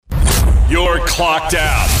You're clocked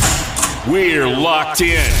out. We're locked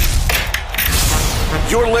in.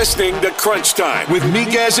 You're listening to Crunch Time with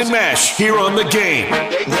Miguez and Mesh here on The Game.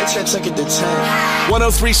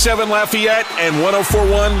 103.7 Lafayette and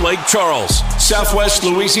 104.1 Lake Charles, Southwest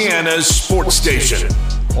Louisiana's sports station.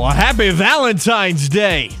 Well, happy Valentine's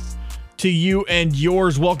Day to you and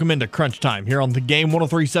yours. Welcome into Crunch Time here on The Game.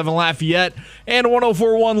 103.7 Lafayette and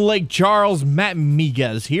 104.1 Lake Charles. Matt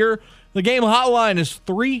Miguez here. The Game hotline is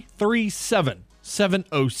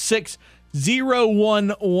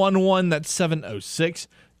 337-706-0111. That's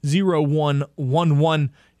 706-0111.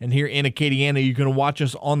 And here in Acadiana, you can watch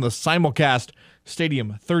us on the simulcast,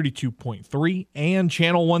 Stadium 32.3 and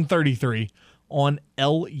Channel 133 on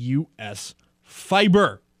LUS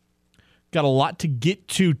Fiber. Got a lot to get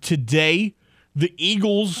to today. The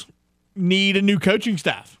Eagles need a new coaching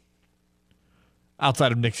staff.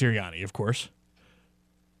 Outside of Nick Sirianni, of course.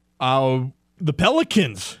 The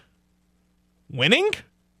Pelicans winning?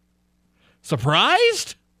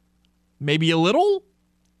 Surprised? Maybe a little?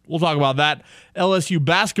 We'll talk about that. LSU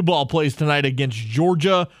basketball plays tonight against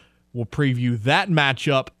Georgia. We'll preview that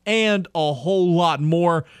matchup and a whole lot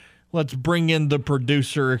more. Let's bring in the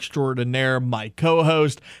producer extraordinaire, my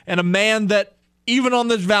co-host, and a man that, even on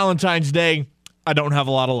this Valentine's Day, I don't have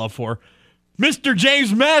a lot of love for, Mr.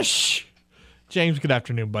 James Mesh. James, good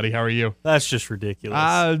afternoon, buddy. How are you? That's just ridiculous.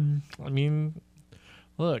 I mean,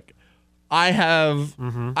 look, I have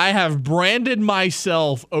branded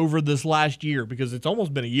myself over this last year because it's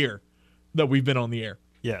almost been a year that we've been on the air.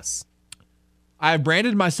 Yes. I have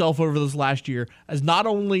branded myself over this last year as not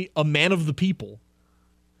only a man of the people,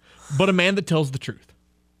 but a man that tells the truth.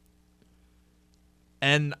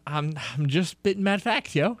 And I'm just spitting mad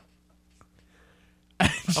facts, yo. I'm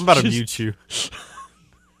about to mute you.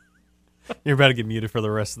 You're about to get muted for the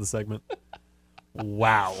rest of the segment.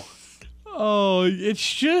 Wow. Oh, it's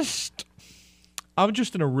just... I'm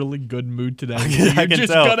just in a really good mood today. You're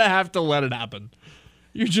just going to have to let it happen.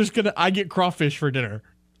 You're just going to... I get crawfish for dinner.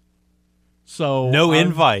 So... No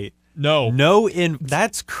invite. No.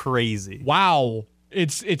 That's crazy. Wow.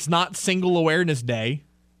 It's not Single Awareness Day.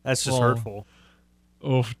 That's just hurtful.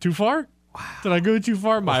 Oh, too far? Wow. Did I go too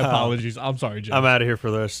far? My apologies. I'm sorry, Jim. I'm out of here for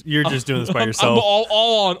this. You're just doing this by yourself. I'm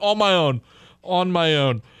all on my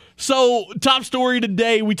own. So, top story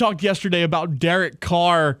today. We talked yesterday about Derek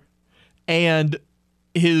Carr and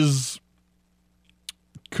his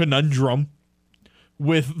conundrum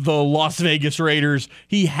with the Las Vegas Raiders.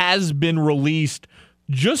 He has been released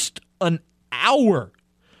just an hour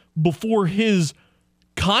before his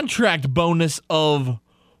contract bonus of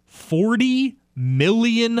 $40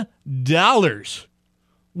 million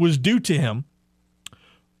was due to him.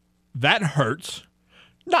 That hurts.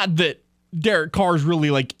 Not that Derek Carr's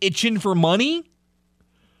really like itching for money,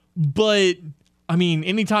 but I mean,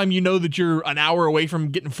 anytime you know that you're an hour away from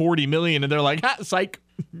getting $40 million and they're like, psych,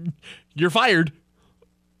 you're fired,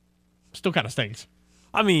 still kind of stings.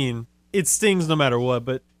 I mean, it stings no matter what,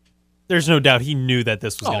 but there's no doubt he knew that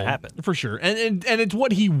this was going to happen. For sure. And it's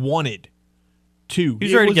what he wanted too.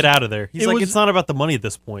 He's ready to get out of there. It's not about the money at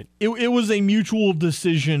this point. It was a mutual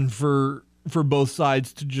decision for both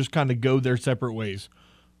sides to just kind of go their separate ways.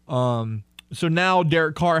 So now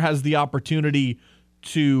Derek Carr has the opportunity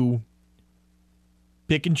to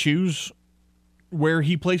pick and choose where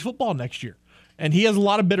he plays football next year. And he has a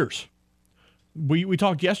lot of bidders. We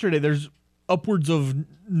talked yesterday, there's upwards of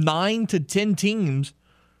 9 to 10 teams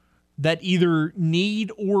that either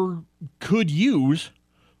need or could use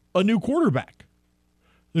a new quarterback.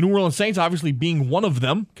 The New Orleans Saints obviously being one of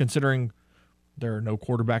them, considering there are no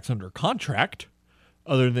quarterbacks under contract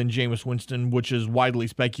other than Jameis Winston, which is widely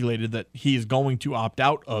speculated that he is going to opt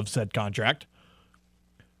out of said contract.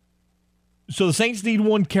 So the Saints need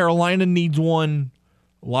one. Carolina needs one.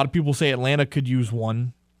 A lot of people say Atlanta could use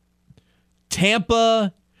one.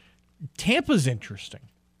 Tampa's interesting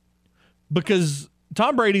because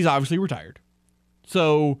Tom Brady's obviously retired.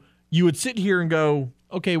 So you would sit here and go,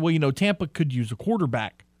 okay, well, Tampa could use a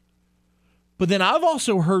quarterback. But then I've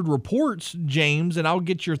also heard reports, James, and I'll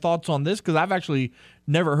get your thoughts on this because I've actually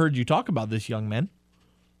never heard you talk about this, young man.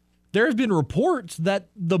 There have been reports that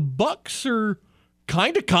the Bucs are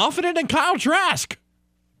kind of confident in Kyle Trask.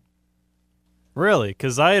 Really?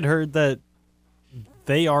 Because I had heard that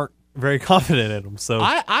they aren't very confident in him. So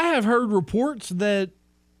I have heard reports that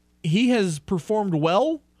he has performed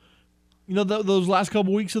well, those last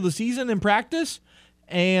couple weeks of the season in practice,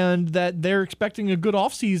 and that they're expecting a good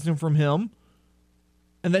offseason from him,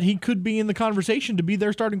 and that he could be in the conversation to be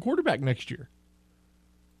their starting quarterback next year,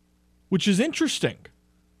 which is interesting.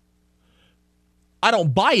 I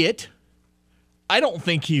don't buy it. I don't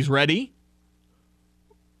think he's ready.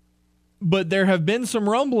 but there have been some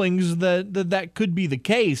rumblings that could be the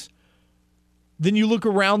case. Then you look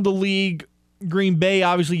around the league. Green Bay,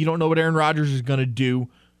 obviously, you don't know what Aaron Rodgers is going to do.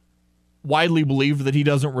 Widely believed that he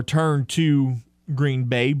doesn't return to Green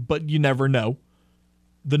Bay, but you never know.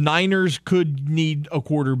 The Niners could need a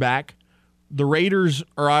quarterback. The Raiders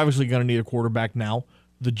are obviously going to need a quarterback now.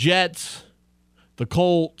 The Jets, the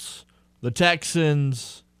Colts, the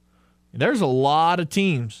Texans. There's a lot of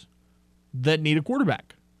teams that need a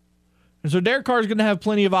quarterback. And so Derek Carr is going to have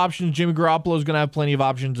plenty of options. Jimmy Garoppolo is going to have plenty of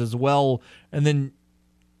options as well. And then,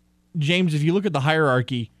 James, if you look at the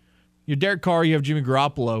hierarchy, you have Derek Carr, you have Jimmy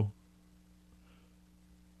Garoppolo.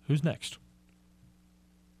 Who's next?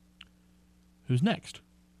 Who's next?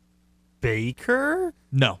 Baker?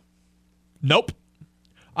 No. Nope.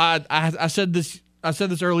 I said this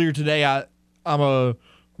earlier today. I'm a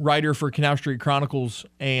writer for Canal Street Chronicles,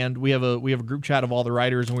 and we have a group chat of all the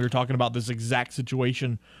writers, and we were talking about this exact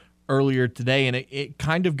situation earlier today, and it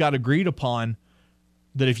kind of got agreed upon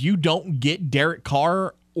that if you don't get Derek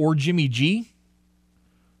Carr or Jimmy G,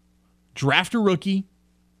 draft a rookie,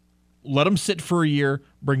 let him sit for a year,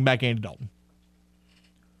 bring back Andy Dalton.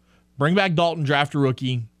 Bring back Dalton, draft a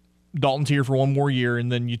rookie. Dalton's here for one more year, and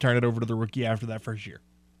then you turn it over to the rookie after that first year.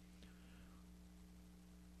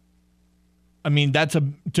 I mean,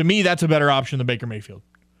 to me, that's a better option than Baker Mayfield.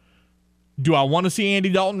 Do I want to see Andy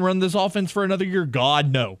Dalton run this offense for another year?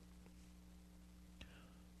 God, no.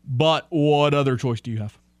 But what other choice do you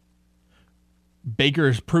have? Baker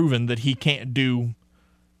has proven that he can't do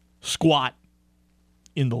squat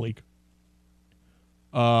in the league.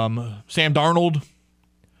 Sam Darnold,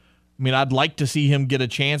 I mean, I'd like to see him get a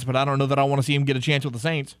chance, but I don't know that I want to see him get a chance with the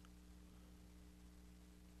Saints.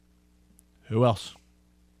 Who else?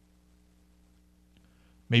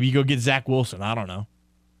 Maybe you go get Zach Wilson. I don't know.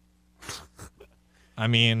 I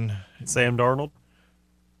mean... Sam Darnold?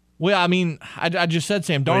 Well, I mean, I just said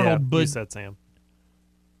Sam Darnold, but... you said Sam.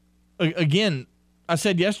 Again, I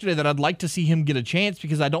said yesterday that I'd like to see him get a chance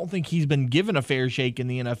because I don't think he's been given a fair shake in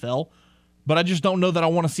the NFL, but I just don't know that I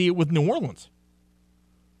want to see it with New Orleans.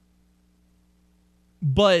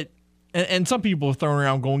 But, and some people have thrown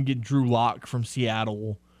around going get Drew Lock from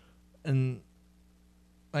Seattle, and,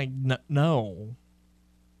 like, no.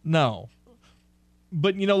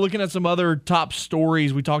 But, looking at some other top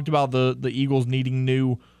stories, we talked about the Eagles needing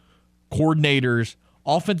new coordinators.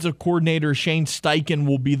 Offensive coordinator Shane Steichen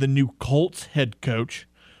will be the new Colts head coach,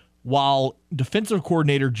 while defensive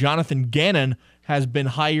coordinator Jonathan Gannon has been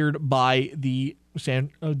hired by the San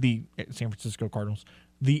Francisco Cardinals,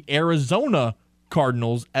 the Arizona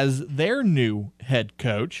Cardinals as their new head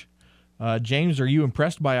coach. James, are you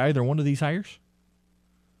impressed by either one of these hires?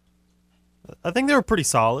 I think they were pretty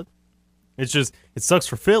solid. It's just it sucks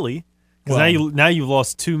for Philly because now you've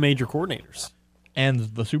lost two major coordinators and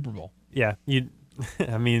the Super Bowl. Yeah,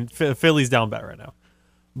 I mean Philly's down bad right now,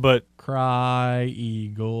 but cry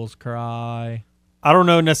Eagles cry. I don't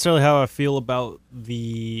know necessarily how I feel about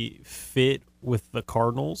the fit with the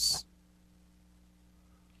Cardinals.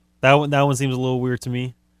 That one seems a little weird to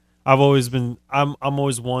me. I'm always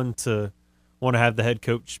one to want to have the head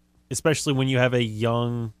coach, especially when you have a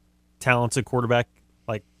young, talented quarterback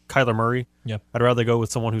like Kyler Murray. Yep. I'd rather go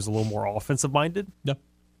with someone who's a little more offensive minded. Yep,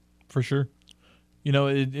 for sure.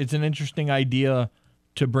 It's an interesting idea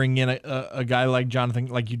to bring in a guy like Jonathan,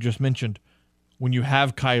 like you just mentioned. When you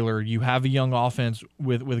have Kyler, you have a young offense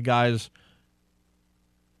with guys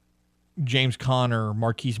James Conner,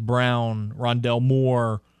 Marquise Brown, Rondell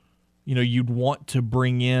Moore. You'd want to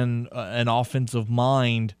bring in an offensive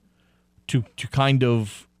mind to kind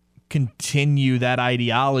of continue that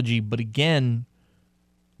ideology. But again,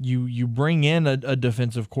 you bring in a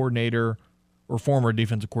defensive coordinator or former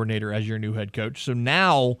defensive coordinator as your new head coach. So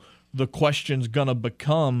now the question's going to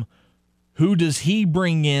become, who does he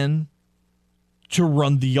bring in to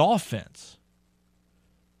run the offense?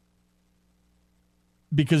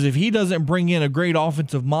 Because if he doesn't bring in a great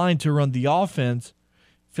offensive mind to run the offense,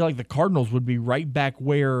 I feel like the Cardinals would be right back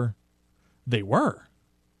where they were.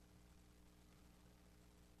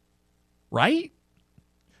 Right?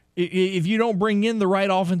 If you don't bring in the right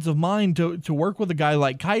offensive mind to work with a guy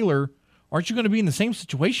like Kyler, aren't you going to be in the same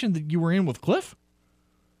situation that you were in with Cliff?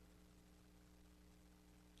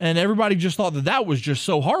 And everybody just thought that was just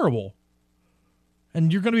so horrible.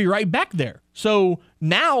 And you're going to be right back there. So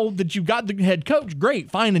now that you've got the head coach, great,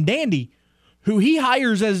 fine and dandy, who he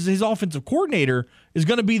hires as his offensive coordinator is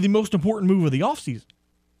going to be the most important move of the offseason.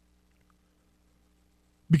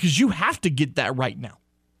 Because you have to get that right now.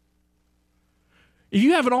 If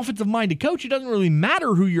you have an offensive-minded coach, it doesn't really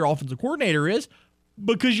matter who your offensive coordinator is,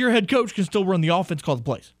 because your head coach can still run the offense, call the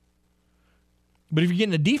plays. But if you're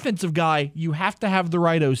getting a defensive guy, you have to have the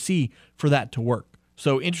right OC for that to work.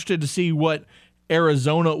 So interested to see what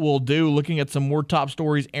Arizona will do. Looking at some more top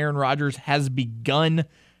stories, Aaron Rodgers has begun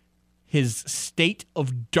his state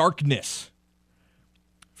of darkness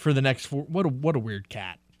for the next four. What a weird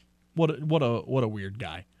cat. What a weird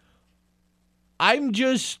guy.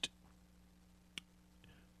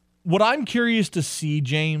 What I'm curious to see,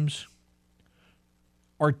 James,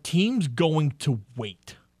 are teams going to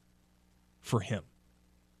wait for him?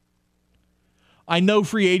 I know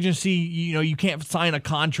free agency, you can't sign a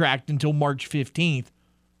contract until March 15th,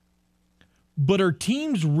 but are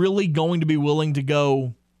teams really going to be willing to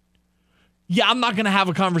go, yeah, I'm not going to have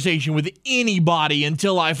a conversation with anybody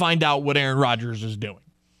until I find out what Aaron Rodgers is doing?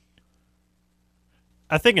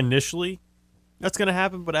 I think initially that's going to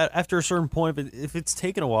happen, but after a certain point, if it's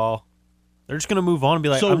taken a while, they're just going to move on and be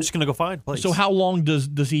like, I'm just going to go find a place. So how long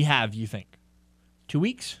does he have, you think? 2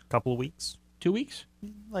 weeks? A couple of weeks. 2 weeks?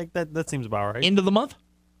 Like that seems about right. End of the month?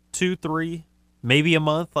 2, 3, maybe a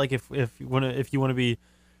month. Like if you want to be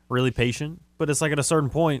really patient, but it's like at a certain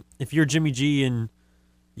point, if you're Jimmy G and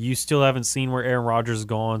you still haven't seen where Aaron Rodgers is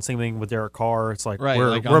gone, same thing with Derek Carr. It's like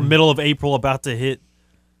we're middle of April, about to hit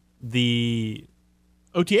the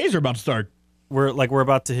OTAs are about to start. We're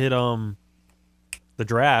about to hit the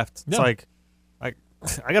draft. It's like I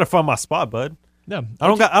gotta find my spot, bud. Yeah, I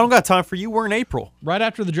don't got time for you. We're in April. Right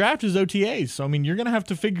after the draft is OTAs, so I mean you're gonna have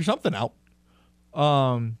to figure something out.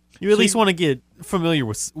 You at least want to get familiar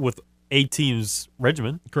with a team's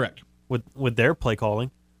regimen, correct? With their play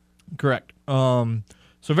calling, correct.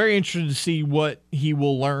 So very interested to see what he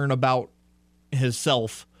will learn about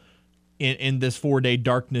himself in this 4-day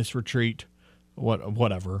darkness retreat.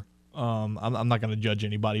 Whatever. I'm not going to judge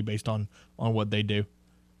anybody based on what they do.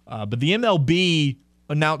 But the MLB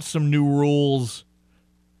announced some new rules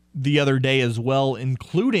the other day as well,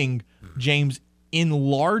 including, James,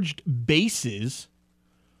 enlarged bases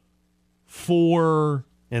for...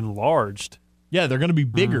 Enlarged? Yeah, they're going to be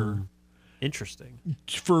bigger. Interesting.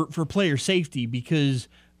 For player safety, because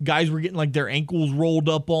guys were getting like their ankles rolled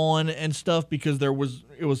up on and stuff because it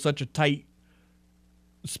was such a tight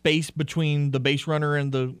space between the base runner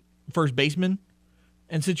and the first baseman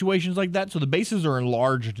and situations like that. So the bases are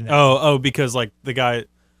enlarged now. Oh, because like the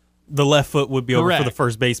left foot would be over for the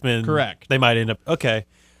first baseman. Correct. They might end up, okay.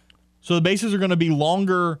 So the bases are going to be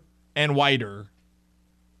longer and wider.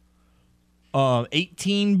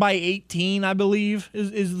 18 by 18, I believe,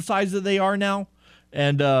 is the size that they are now.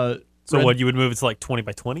 And so what, you would move it to like 20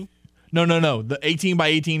 by 20? No. The 18 by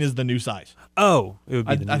 18 is the new size. Oh, it would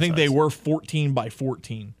be the new I think size. they were 14 by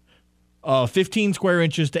 14. 15 square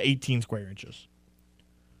inches to 18 square inches.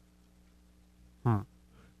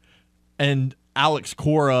 And Alex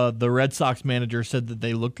Cora, the Red Sox manager, said that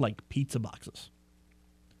they looked like pizza boxes.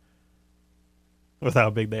 With how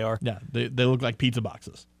big they are. Yeah, they look like pizza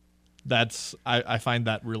boxes. I find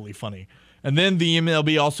that really funny. And then the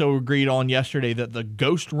MLB also agreed on yesterday that the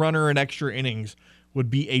ghost runner in extra innings would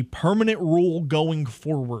be a permanent rule going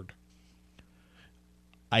forward.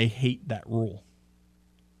 I hate that rule.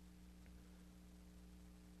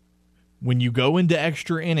 When you go into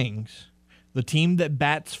extra innings, the team that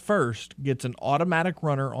bats first gets an automatic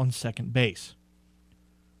runner on second base.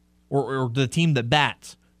 Or the team that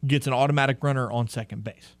bats gets an automatic runner on second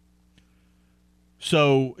base.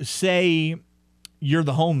 So say you're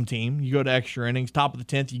the home team, you go to extra innings, top of the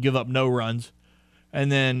 10th, you give up no runs.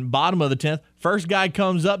 And then bottom of the 10th, first guy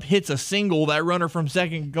comes up, hits a single, that runner from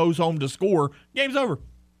second goes home to score, game's over.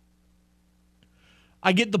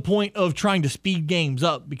 I get the point of trying to speed games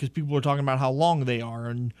up because people are talking about how long they are,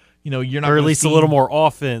 and you're not. Or at least a little more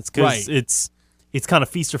offense, because right. It's kind of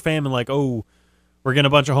feast or famine. Like, oh, we're getting a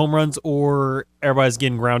bunch of home runs, or everybody's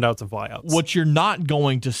getting ground outs and flyouts. What you're not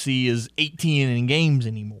going to see is 18 inning games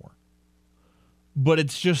anymore. But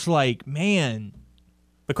it's just like, man.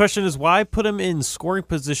 The question is, why put him in scoring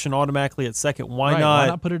position automatically at second? Why right, not? Why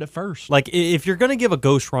not put it at first? Like, if you're going to give a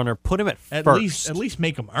ghost runner, put him at first. At least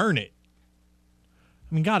make him earn it.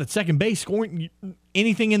 I mean, God, at second base, scoring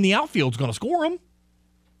anything in the outfield is going to score them.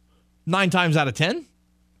 9 times out of 10,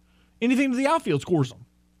 anything to the outfield scores them.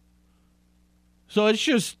 So it's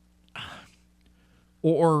just,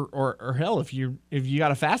 or hell, if you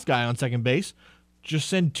got a fast guy on second base, just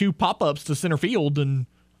send 2 pop-ups to center field and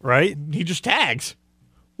right, he just tags.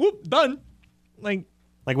 Whoop, done. Like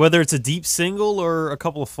whether it's a deep single or a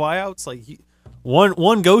couple of flyouts, like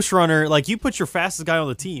one ghost runner, like you put your fastest guy on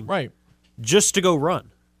the team, right, just to go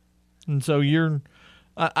run. And so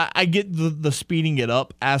I get the speeding it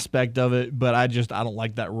up aspect of it, but I don't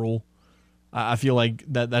like that rule. I feel like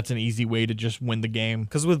that's an easy way to just win the game.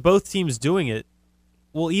 Because with both teams doing it,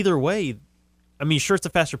 well, either way, I mean, sure, it's a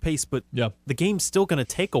faster pace, but the game's still going to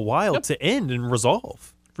take a while to end and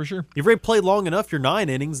resolve. For sure. You've already played long enough. You're 9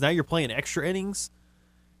 innings. Now you're playing extra innings.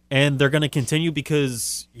 And they're going to continue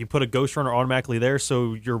because you put a ghost runner automatically there,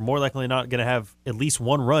 so you're more likely not going to have at least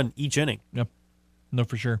one run each inning. Yep. No,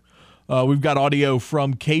 for sure. We've got audio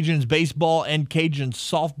from Cajuns baseball and Cajuns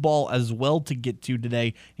softball as well to get to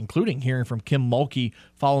today, including hearing from Kim Mulkey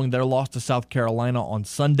following their loss to South Carolina on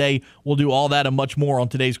Sunday. We'll do all that and much more on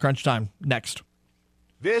today's Crunch Time next.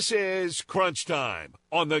 This is Crunch Time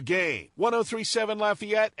on the Game. 103.7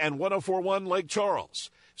 Lafayette and 104.1 Lake Charles.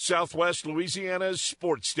 Southwest Louisiana's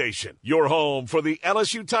sports station. Your home for the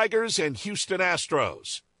LSU Tigers and Houston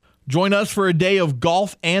Astros. Join us for a day of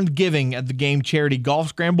golf and giving at the Game Charity Golf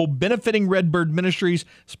Scramble benefiting Redbird Ministries,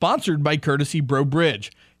 sponsored by Courtesy Bro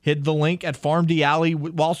Bridge. Hit the link at Farm D Alley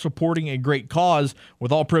while supporting a great cause,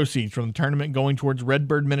 with all proceeds from the tournament going towards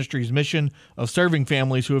Redbird Ministries' mission of serving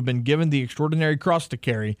families who have been given the extraordinary cross to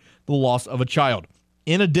carry, the loss of a child.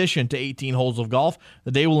 In addition to 18 holes of golf,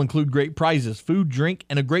 the day will include great prizes, food, drink,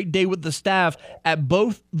 and a great day with the staff at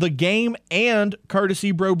both the Game and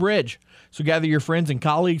Courtesy Bro Bridge. So gather your friends and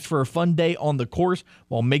colleagues for a fun day on the course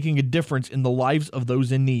while making a difference in the lives of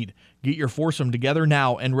those in need. Get your foursome together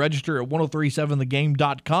now and register at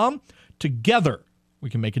 1037thegame.com. Together, we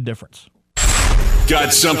can make a difference.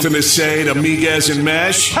 Got something to say to Miguez and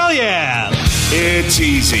Mesh? Hell yeah! It's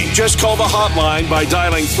easy. Just call the hotline by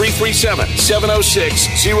dialing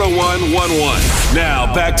 337-706-0111.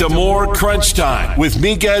 Now, back to more Crunch Time with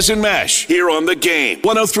Miguez and Mesh here on The Game.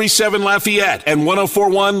 103.7 Lafayette and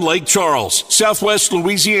 104.1 Lake Charles, Southwest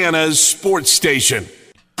Louisiana's sports station.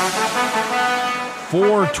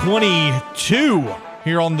 4:22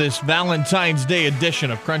 here on this Valentine's Day edition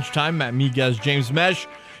of Crunch Time. Matt Miguez, James Mesh.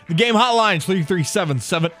 The Game hotline is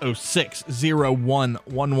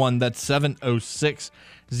 337-706-0111. That's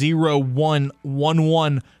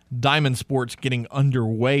 706-0111. Diamond Sports getting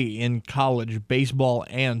underway in college baseball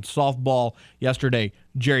and softball. Yesterday,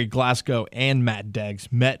 Jerry Glasgow and Matt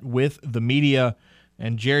Deggs met with the media,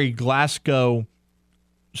 and Jerry Glasgow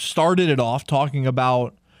started it off talking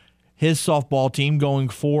about his softball team going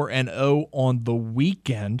 4-0 on the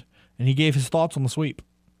weekend, and he gave his thoughts on the sweep.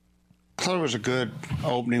 I thought it was a good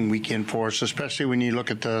opening weekend for us, especially when you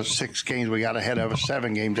look at the 6 games we got ahead of us,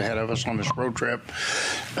 7 games ahead of us on this road trip,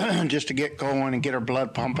 just to get going and get our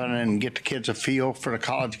blood pumping and get the kids a feel for the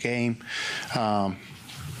college game.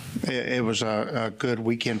 It was a good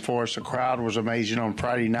weekend for us. The crowd was amazing on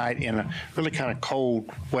Friday night in a really kind of cold,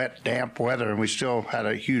 wet, damp weather, and we still had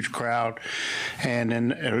a huge crowd and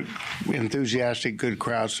enthusiastic, good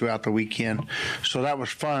crowds throughout the weekend. So that was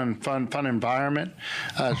fun environment.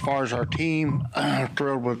 As far as our team,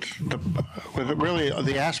 thrilled with really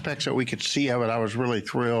the aspects that we could see of it. I was really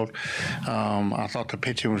thrilled. I thought the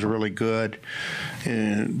pitching was really good.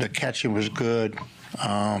 The catching was good.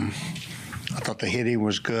 I thought the hitting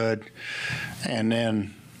was good, and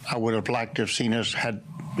then I would have liked to have seen us had,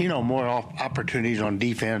 more opportunities on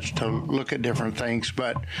defense to look at different things,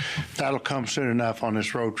 but that'll come soon enough on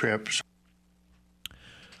this road trip.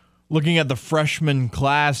 Looking at the freshman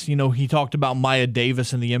class, he talked about Maya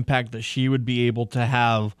Davis and the impact that she would be able to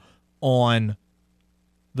have on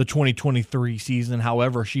the 2023 season.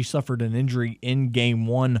 However, she suffered an injury in Game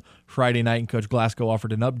 1 Friday night, and Coach Glasgow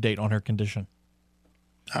offered an update on her condition.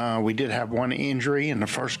 We did have one injury in the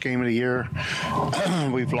first game of the year.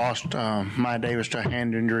 We've lost Maya Davis to a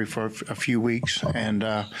hand injury for a few weeks, and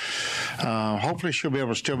hopefully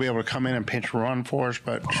she'll still be able to come in and pinch run for us,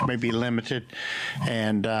 but she may be limited,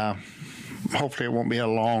 and hopefully it won't be a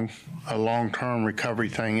long-term recovery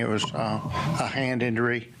thing. It was a hand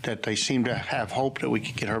injury that they seem to have hope that we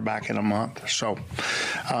could get her back in a month. So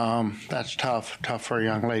that's tough for a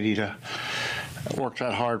young lady to work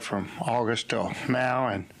that hard from August till now,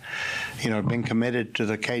 and been committed to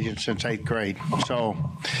the Cajuns since 8th grade. So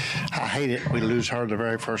I hate it. We lose her the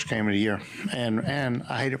very first game of the year, and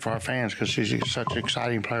I hate it for our fans because she's such an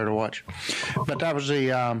exciting player to watch. But that was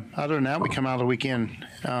the other than that, we come out of the weekend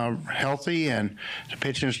healthy, and the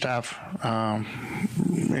pitching staff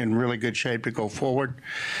in really good shape to go forward,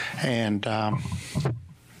 and I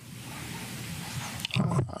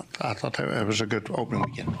thought that it was a good opening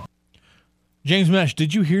weekend. James Mesh,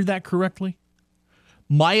 did you hear that correctly?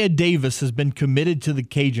 Maya Davis has been committed to the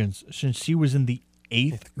Cajuns since she was in the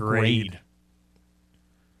 8th grade.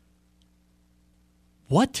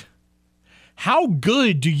 What? How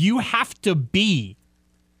good do you have to be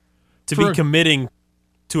to be committing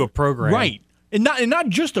to a program? Right. And not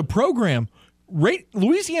just a program.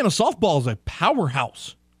 Louisiana softball is a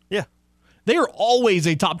powerhouse. Yeah. They are always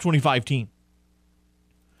a top 25 team.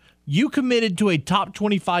 You committed to a top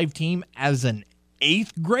 25 team as an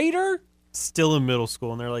 8th grader? Still in middle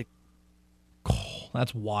school, and they're like,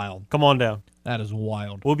 That's wild. come on down. That is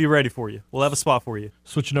wild. We'll be ready for you. We'll have a spot for you.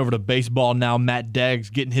 Switching over to baseball now, Matt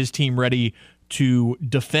Deggs getting his team ready to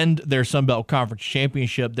defend their Sun Belt Conference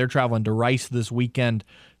championship. They're traveling to Rice this weekend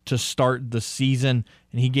to start the season,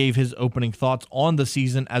 and he gave his opening thoughts on the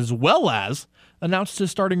season as well as announced his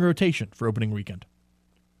starting rotation for opening weekend.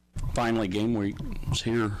 Finally, game week is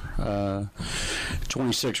here.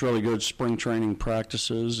 26 really good spring training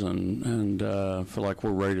practices, and feel like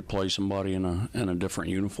we're ready to play somebody in a different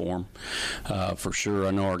uniform. For sure,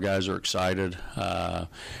 I know our guys are excited.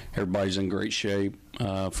 Everybody's in great shape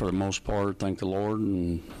for the most part. Thank the Lord,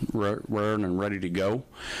 and raring and ready to go.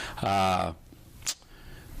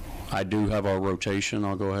 I do have our rotation.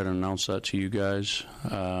 I'll go ahead and announce that to you guys.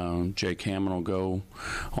 Jake Hammond will go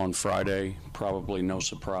on Friday, probably no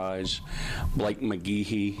surprise. Blake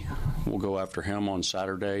McGehee will go after him on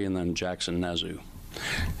Saturday, and then Jackson Nezu.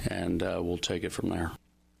 And we'll take it from there.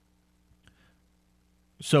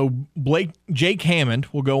 So Jake Hammond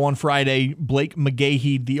will go on Friday. Blake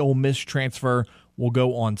McGahee, the Ole Miss transfer, will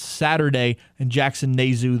go on Saturday. And Jackson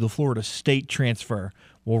Nezu, the Florida State transfer,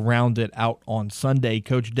 will round it out on Sunday.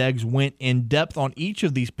 Coach Deggs went in depth on each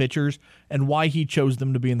of these pitchers and why he chose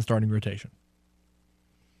them to be in the starting rotation.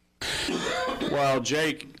 Well,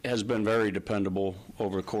 Jake has been very dependable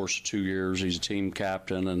over the course of 2 years. He's a team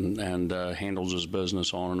captain and handles his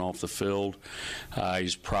business on and off the field.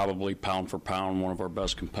 He's probably pound for pound one of our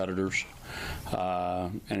best competitors.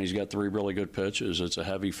 And he's got 3 really good pitches. It's a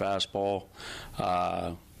heavy fastball,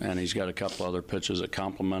 and he's got a couple other pitches that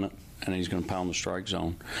complement it, and he's going to pound the strike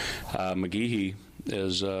zone. McGehee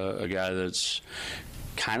is a guy that's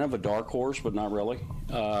kind of a dark horse, but not really.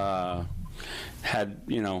 Had,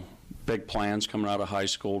 big plans coming out of high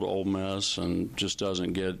school to Ole Miss, and just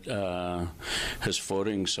doesn't get his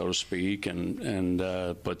footing, so to speak.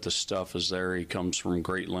 But the stuff is there. He comes from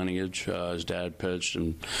great lineage. His dad pitched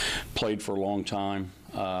and played for a long time.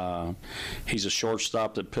 He's a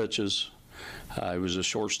shortstop that pitches. He was a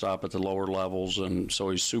shortstop at the lower levels, and so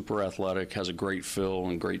he's super athletic, has a great feel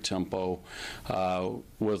and great tempo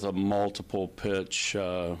with a multiple pitch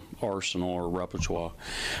arsenal or repertoire.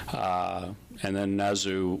 And then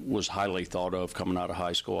Nezu was highly thought of coming out of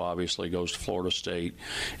high school, obviously, goes to Florida State.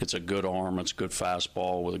 It's a good arm, it's a good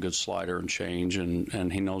fastball with a good slider and change,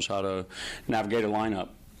 and he knows how to navigate a lineup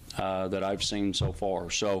that I've seen so far.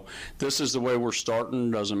 So this is the way we're starting.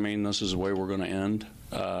 Doesn't mean this is the way we're going to end.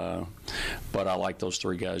 But I like those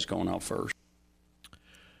 3 guys going out first.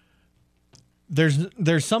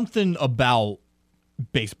 There's something about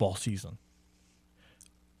baseball season.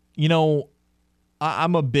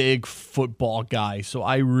 I'm a big football guy, so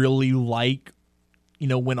I really like,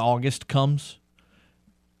 when August comes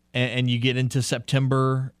and you get into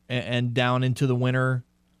September and down into the winter,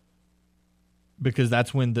 because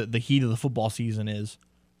that's when the heat of the football season is.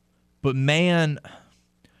 But man,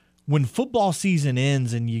 when football season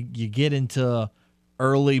ends and you get into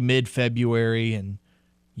early mid-February and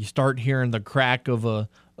you start hearing the crack of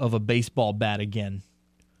a baseball bat again,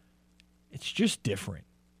 it's just different.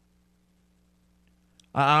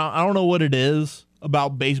 I don't know what it is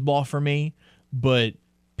about baseball for me, but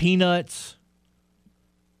peanuts,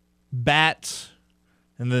 bats,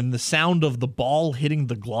 and then the sound of the ball hitting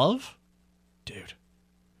the glove, dude,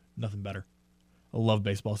 nothing better. I love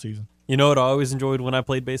baseball season. You know what I always enjoyed when I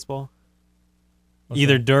played baseball?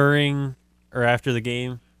 Either during or after the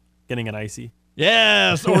game, getting an icy.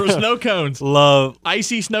 Yes, or snow cones. Love.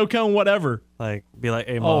 Icy snow cone, whatever. Be like,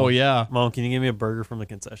 hey, Mom. Oh, yeah. Mom, can you give me a burger from the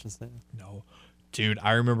concession stand? No. Dude,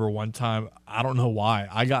 I remember one time, I don't know why,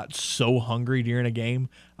 I got so hungry during a game,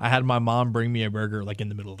 I had my mom bring me a burger, in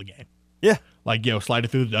the middle of the game. Yeah. Slide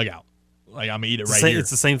it through the dugout. I'm going to eat it right here. It's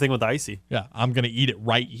the same thing with the icy. Yeah, I'm going to eat it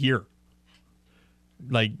right here.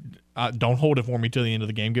 Don't hold it for me till the end of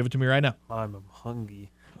the game. Give it to me right now. I'm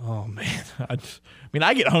hungry. Oh, man.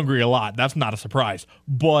 I get hungry a lot. That's not a surprise.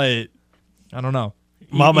 But, I don't know.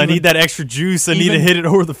 Mom, I need that extra juice. I need to hit it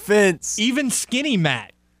over the fence. Even Skinny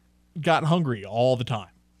Matt got hungry all the time.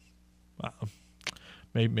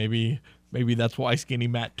 Maybe that's why Skinny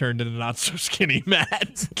Matt turned into not so Skinny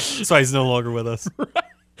Matt. That's why he's no longer with us.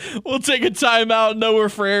 We'll take a timeout. Nowhere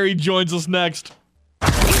Frary joins us next.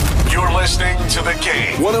 You're listening to The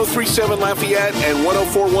Game. 103.7 Lafayette and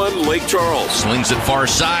 104.1 Lake Charles. Slings it far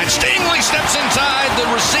side. Stingley steps inside the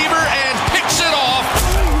receiver and picks it off.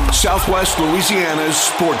 Southwest Louisiana's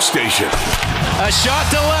sports station. A shot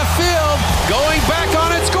to left field. Going back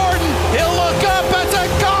on it's Gordon. He'll look up. It's a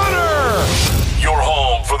goner. Your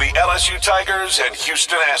home for the LSU Tigers and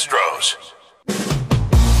Houston Astros.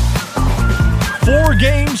 4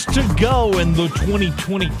 games to go in the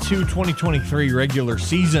 2022-2023 regular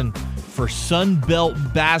season for Sun Belt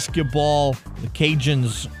basketball. The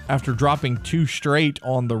Cajuns, after dropping 2 straight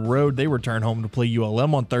on the road, they return home to play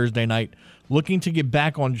ULM on Thursday night, looking to get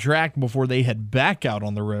back on track before they head back out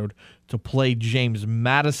on the road to play James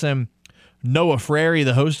Madison. Noah Frary,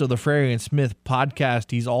 the host of the Frary and Smith podcast,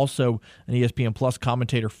 he's also an ESPN Plus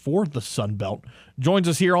commentator for the Sun Belt, joins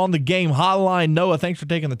us here on the Game Hotline. Noah, thanks for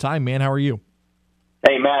taking the time, man. How are you?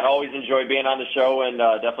 Hey, Matt, always enjoy being on the show, and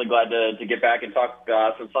definitely glad to get back and talk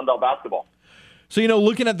some Sun Belt basketball. So,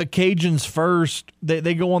 looking at the Cajuns first,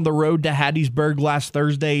 they go on the road to Hattiesburg last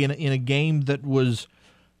Thursday in a game that was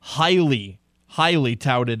highly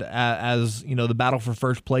touted as the battle for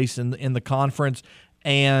first place in the conference,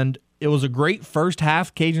 and it was a great first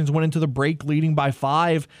half. Cajuns went into the break leading by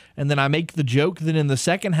 5, and then I make the joke that in the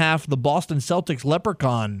second half, the Boston Celtics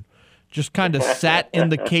leprechaun just kind of sat in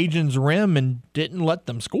the Cajuns' rim and didn't let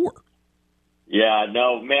them score. Yeah,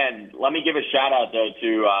 no, man, let me give a shout-out, though,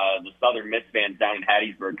 to the Southern Miss fans down in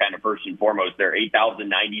Hattiesburg, kind of first and foremost. There are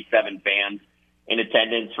 8,097 fans in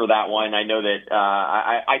attendance for that one. I know that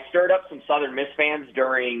I stirred up some Southern Miss fans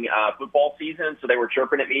during football season, so they were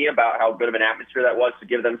chirping at me about how good of an atmosphere that was, to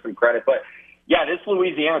give them some credit. But, yeah, this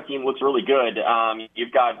Louisiana team looks really good.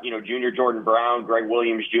 You've got, junior Jordan Brown, Greg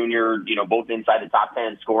Williams Jr., both inside the top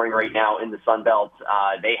 10 scoring right now in the Sun Belt.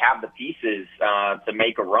 They have the pieces to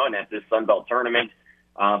make a run at this Sun Belt tournament.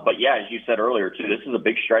 But, yeah, as you said earlier, too, this is a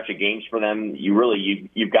big stretch of games for them.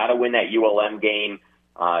 You've got to win that ULM game.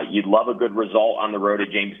 You'd love a good result on the road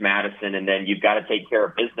at James Madison, and then you've got to take care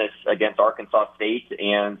of business against Arkansas State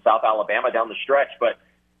and South Alabama down the stretch. But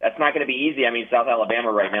that's not going to be easy. I mean, South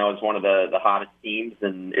Alabama right now is one of the hottest teams,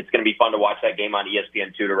 and it's going to be fun to watch that game on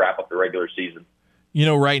ESPN2 to wrap up the regular season.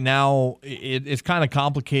 Right now it's kind of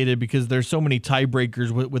complicated because there's so many tiebreakers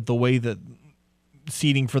with the way that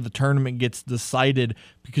seeding for the tournament gets decided,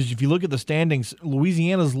 because if you look at the standings,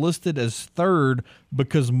 Louisiana's listed as 3rd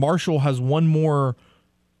because Marshall has one more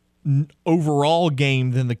overall game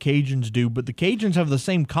than the Cajuns do, but the Cajuns have the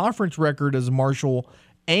same conference record as Marshall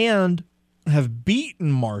and have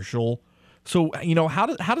beaten Marshall. So, how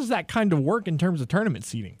does that kind of work in terms of tournament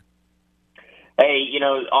seeding? Hey,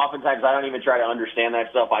 oftentimes I don't even try to understand that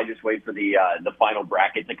stuff. I just wait for the final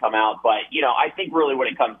bracket to come out. But, I think really when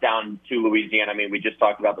it comes down to Louisiana, I mean, we just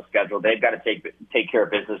talked about the schedule. They've got to take care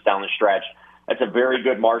of business down the stretch. That's a very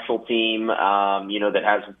good Marshall team, that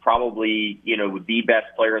has probably, the best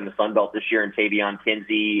player in the Sun Belt this year in Tavion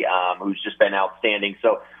Kinsey, who's just been outstanding.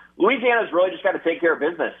 So Louisiana's really just got to take care of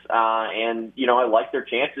business. And I like their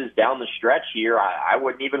chances down the stretch here. I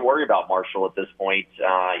wouldn't even worry about Marshall at this point.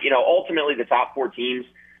 Ultimately the top 4 teams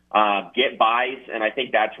get buys, and I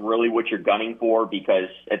think that's really what you're gunning for, because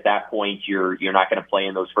at that point you're not going to play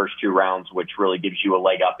in those first 2 rounds, which really gives you a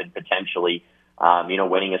leg up and potentially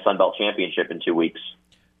winning a Sun Belt championship in 2 weeks.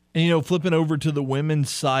 And, flipping over to the women's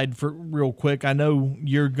side for real quick, I know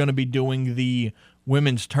you're going to be doing the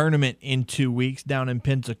women's tournament in 2 weeks down in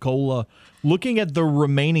Pensacola. Looking at the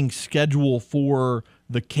remaining schedule for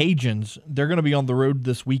the Cajuns, they're going to be on the road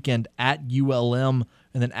this weekend at ULM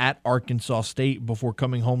and then at Arkansas State before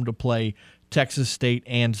coming home to play Texas State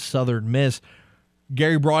and Southern Miss.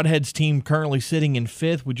 Gary Broadhead's team currently sitting in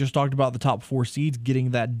 5th. We just talked about the top 4 seeds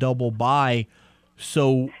getting that double bye.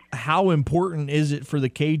 So how important is it for the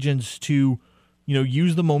Cajuns to,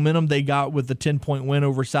 use the momentum they got with the 10-point win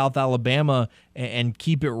over South Alabama and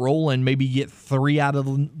keep it rolling, maybe get 3 out of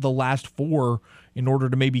the last 4 in order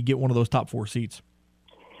to maybe get one of those top 4 seats?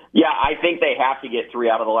 Yeah, I think they have to get 3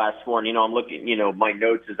 out of the last 4. And, I'm looking, my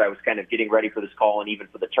notes as I was kind of getting ready for this call and even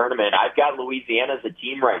for the tournament. I've got Louisiana as a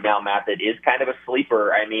team right now, Matt, that is kind of a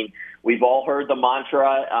sleeper. I mean, we've all heard the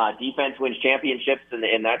mantra, defense wins championships,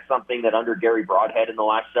 and that's something that under Gary Broadhead in the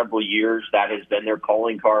last several years, that has been their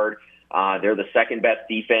calling card. They're the second best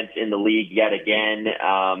defense in the league yet again.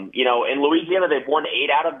 In Louisiana, they've won 8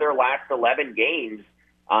 out of their last 11 games.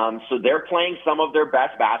 So they're playing some of their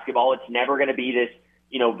best basketball. It's never going to be this,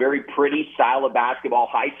 very pretty style of basketball,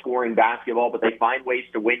 high-scoring basketball, but they find ways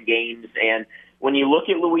to win games. And when you look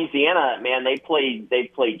at Louisiana, man, they played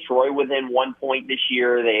Troy within 1 point this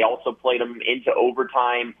year. They also played them into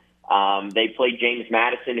overtime. They played James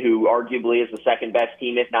Madison, who arguably is the second-best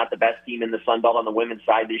team, if not the best team in the Sun Belt on the women's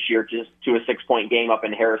side this year, just to a 6-point game up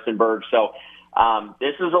in Harrisonburg. So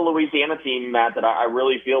this is a Louisiana team, Matt, that I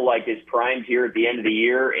really feel like is primed here at the end of the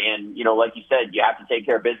year. And, like you said, you have to take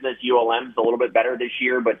care of business. ULM's a little bit better this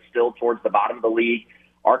year, but still towards the bottom of the league.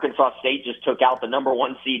 Arkansas State just took out the number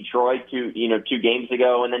 1 seed Troy 2 games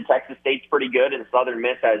ago. And then Texas State's pretty good, and Southern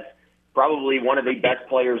Miss has probably one of the best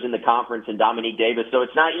players in the conference in Dominique Davis. So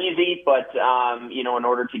it's not easy, but, in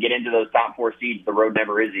order to get into those top 4 seeds, the road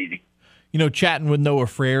never is easy. Chatting with Noah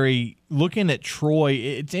Frary, looking at Troy,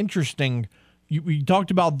 it's interesting. We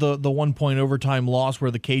talked about the 1-point overtime loss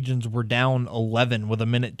where the Cajuns were down 11 with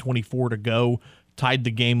 1:24 to go, tied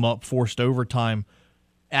the game up, forced overtime.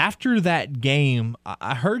 After that game,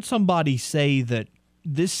 I heard somebody say that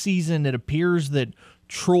this season it appears that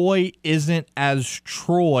Troy isn't as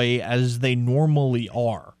Troy as they normally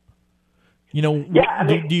are. Do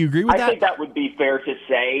you agree with that? I think that would be fair to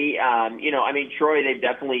say. Troy, they've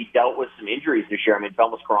definitely dealt with some injuries this year.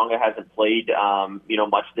 Felmus Karonga hasn't played,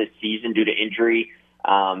 much this season due to injury.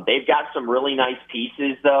 They've got some really nice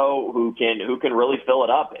pieces, though, who can really fill it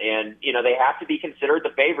up. And, they have to be considered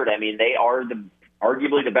the favorite. They are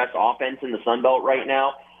arguably the best offense in the Sun Belt right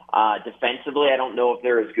now. Defensively, I don't know if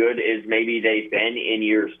they're as good as maybe they've been in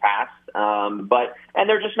years past. And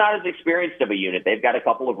they're just not as experienced of a unit. They've got a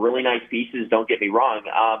couple of really nice pieces, don't get me wrong.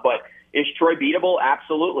 But is Troy beatable?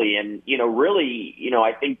 Absolutely. And,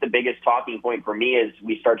 I think the biggest talking point for me as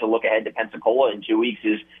we start to look ahead to Pensacola in 2 weeks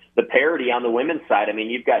is the parity on the women's side.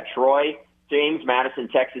 You've got Troy, James Madison,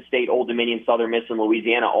 Texas State, Old Dominion, Southern Miss, and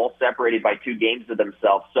Louisiana all separated by 2 games of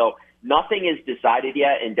themselves. So nothing is decided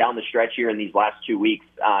yet, and down the stretch here in these last 2 weeks,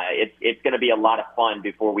 it's going to be a lot of fun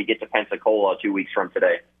before we get to Pensacola 2 weeks from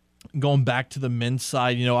today. Going back to the men's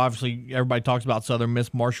side, obviously everybody talks about Southern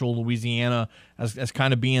Miss, Marshall, Louisiana as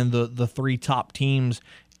kind of being the 3 top teams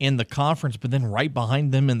in the conference, but then right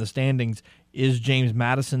behind them in the standings is James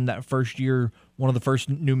Madison, that first year, one of the first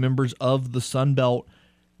new members of the Sun Belt.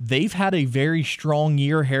 They've had a very strong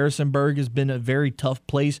year. Harrisonburg has been a very tough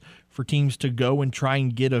place for teams to go and try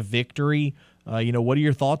and get a victory. What are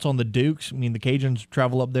your thoughts on the Dukes? The Cajuns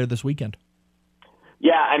travel up there this weekend.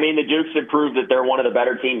 Yeah, the Dukes have proved that they're one of the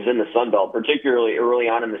better teams in the Sun Belt, particularly early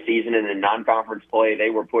on in the season and in non-conference play. They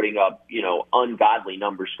were putting up, ungodly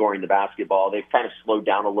numbers scoring the basketball. They've kind of slowed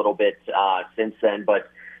down a little bit since then, but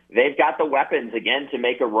they've got the weapons, again, to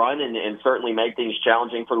make a run and certainly make things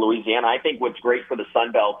challenging for Louisiana. I think what's great for the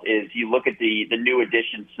Sun Belt is you look at the new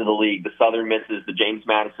additions to the league, the Southern Misses, the James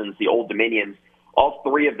Madisons, the Old Dominions. All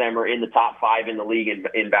 3 of them are in the top 5 in the league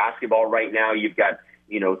in basketball right now. You've got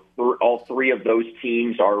all 3 of those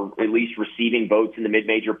teams are at least receiving votes in the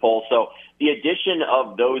mid-major poll. So the addition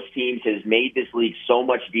of those teams has made this league so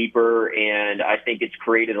much deeper, and I think it's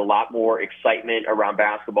created a lot more excitement around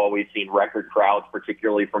basketball. We've seen record crowds,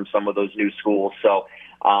 particularly from some of those new schools. So,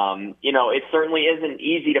 it certainly isn't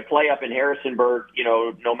easy to play up in Harrisonburg,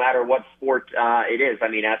 no matter what sport it is.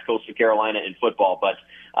 Ask Coastal Carolina in football. But,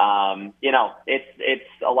 it's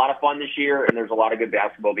a lot of fun this year, and there's a lot of good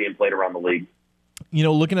basketball being played around the league.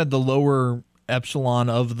 Looking at the lower epsilon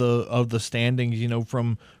of the standings,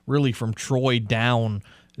 from Troy down,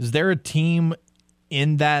 is there a team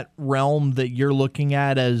in that realm that you're looking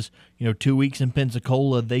at as, 2 weeks in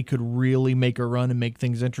Pensacola, they could really make a run and make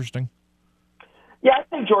things interesting? Yeah, I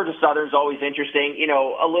think Georgia Southern's always interesting.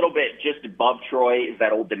 A little bit just above Troy is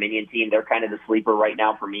that Old Dominion team. They're kind of the sleeper right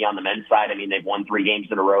now for me on the men's side. They've won 3 games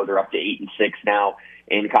in a row. They're up to 8-6 now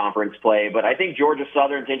in conference play. But I think Georgia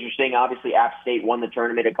Southern's interesting. Obviously, App State won the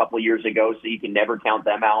tournament a couple of years ago, so you can never count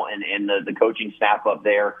them out and the coaching staff up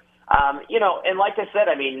there. And like I said,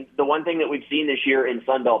 the one thing that we've seen this year in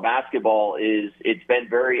Sun Belt basketball is it's been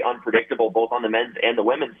very unpredictable both on the men's and the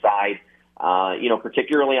women's side.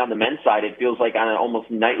 Particularly on the men's side, it feels like on an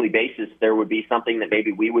almost nightly basis there would be something that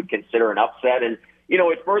maybe we would consider an upset. And,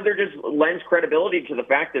 it further just lends credibility to the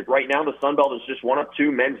fact that right now the Sun Belt is just one of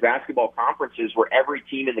 2 men's basketball conferences where every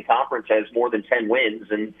team in the conference has more than 10 wins.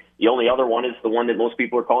 And the only other one is the one that most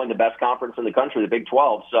people are calling the best conference in the country, the Big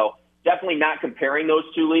 12. So definitely not comparing those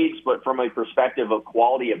 2 leagues, but from a perspective of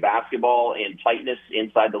quality of basketball and tightness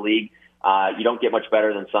inside the league, you don't get much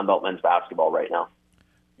better than Sun Belt men's basketball right now.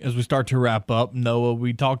 As we start to wrap up, Noah,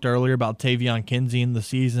 we talked earlier about Tavion Kinsey in the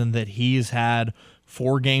season that he's had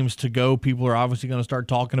 4 games to go. People are obviously going to start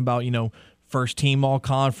talking about, first team all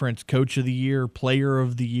conference, coach of the year, player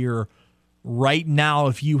of the year. Right now,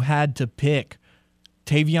 if you had to pick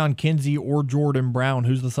Tavion Kinsey or Jordan Brown,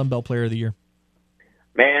 who's the Sun Belt player of the year?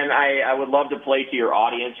 Man, I would love to play to your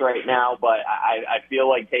audience right now, but I feel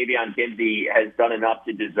like Tavion Kinsey has done enough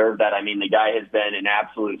to deserve that. The guy has been an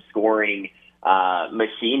absolute scoring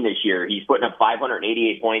machine this year. He's putting up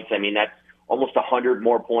 588 points. That's almost 100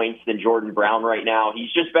 more points than Jordan Brown right now.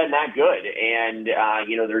 He's just been that good. And,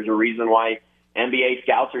 there's a reason why NBA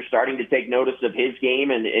scouts are starting to take notice of his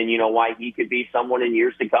game and why he could be someone in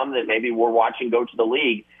years to come that maybe we're watching go to the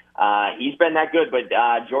league. He's been that good, but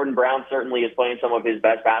Jordan Brown certainly is playing some of his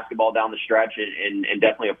best basketball down the stretch and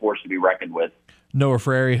definitely a force to be reckoned with. Noah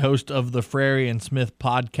Frary, host of the Frary and Smith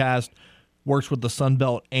podcast, works with the Sun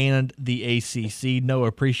Belt and the ACC. Noah,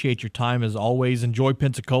 appreciate your time as always. Enjoy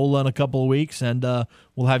Pensacola in a couple of weeks, and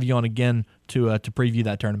we'll have you on again to preview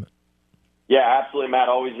that tournament. Yeah, absolutely, Matt.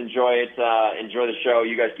 Always enjoy it. Enjoy the show.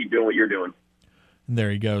 You guys keep doing what you're doing. And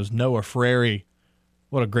there he goes, Noah Frary.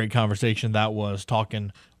 What a great conversation that was,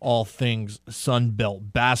 talking all things Sun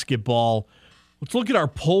Belt basketball. Let's look at our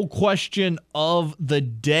poll question of the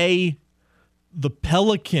day. The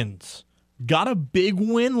Pelicans got a big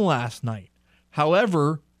win last night.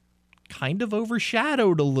 However, kind of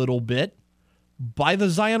overshadowed a little bit by the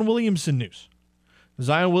Zion Williamson news.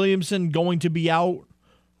 Zion Williamson going to be out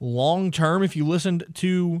long term. If you listened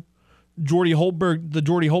to the Jordy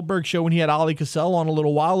Holtberg show when he had Ali Cassell on a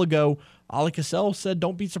little while ago, Ali Cassell said,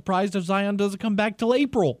 don't be surprised if Zion doesn't come back till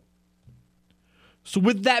April. So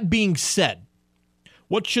with that being said,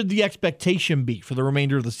 what should the expectation be for the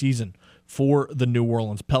remainder of the season for the New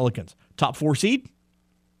Orleans Pelicans? Top 4 seed?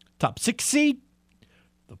 Top 6 seed?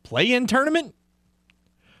 The play-in tournament?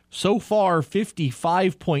 So far,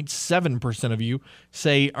 55.7% of you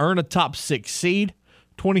say earn a top 6 seed,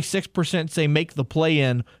 26% say make the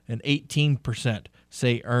play-in, and 18%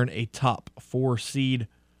 say earn a top 4 seed.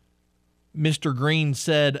 Mr. Green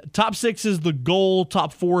said top 6 is the goal,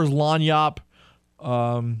 top 4 is Lanyap.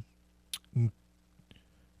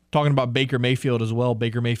 Talking about Baker Mayfield as well.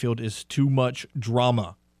 Baker Mayfield is too much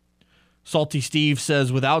drama. Salty Steve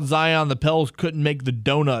says, without Zion, the Pels couldn't make the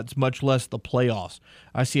donuts, much less the playoffs.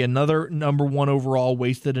 I see another number 1 overall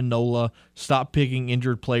wasted in NOLA. Stop picking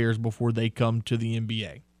injured players before they come to the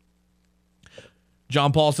NBA.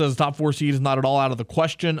 John Paul says top 4 seed is not at all out of the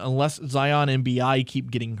question. Unless Zion and BI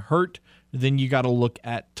keep getting hurt, then you got to look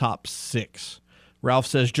at top 6. Ralph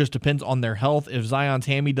says just depends on their health. If Zion's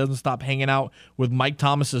hammy doesn't stop hanging out with Mike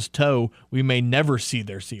Thomas's toe, we may never see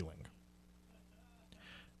their ceiling.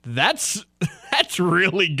 That's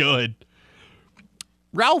really good.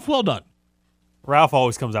 Ralph, well done. Ralph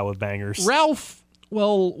always comes out with bangers. Ralph,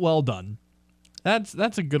 well done.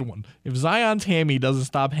 That's a good one. If Zion's hammy doesn't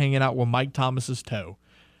stop hanging out with Mike Thomas's toe,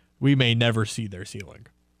 we may never see their ceiling.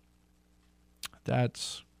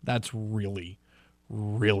 That's really,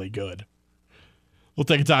 really good. We'll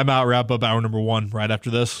take a timeout, wrap up hour number 1 right after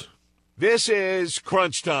this. This is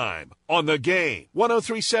Crunch Time on the Game.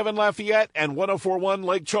 103.7 Lafayette and 104.1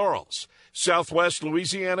 Lake Charles, Southwest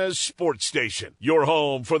Louisiana's sports station. Your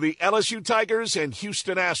home for the LSU Tigers and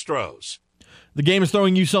Houston Astros. The Game is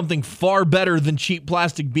throwing you something far better than cheap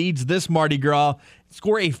plastic beads this Mardi Gras.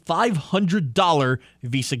 Score a $500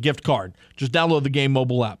 Visa gift card. Just download the Game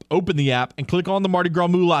mobile app, open the app, and click on the Mardi Gras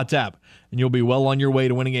Moolah tab, and you'll be well on your way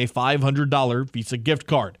to winning a $500 Visa gift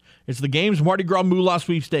card. It's the Game's Mardi Gras Moolah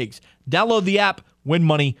Sweepstakes. Download the app, win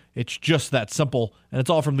money. It's just that simple, and it's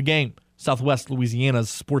all from the Game, Southwest Louisiana's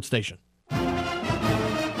sports station.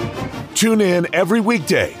 Tune in every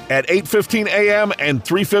weekday at 8:15 a.m. and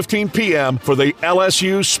 3:15 p.m. for the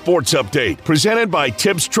LSU Sports Update, presented by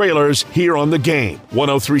Tibbs Trailers here on the Game.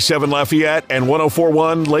 103.7 Lafayette and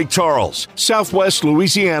 104.1 Lake Charles, Southwest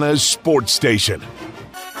Louisiana's sports station.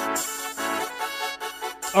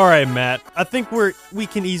 All right, Matt. I think we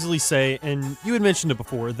can easily say, and you had mentioned it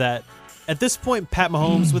before, that at this point, Pat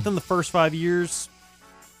Mahomes, within the first 5 years,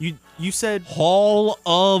 you said Hall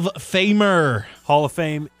of Famer. Hall of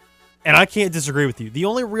Fame, and I can't disagree with you. The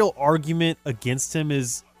only real argument against him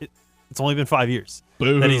is it's only been 5 years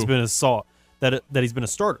Boo. that he's been that he's been a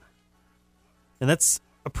starter, and that's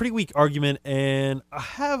a pretty weak argument. And I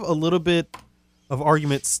have a little bit of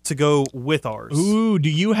arguments to go with ours. Ooh, do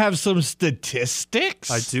you have some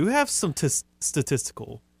statistics? I do have some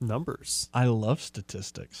statistical numbers. I love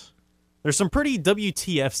statistics. There's some pretty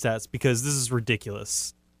WTF stats because this is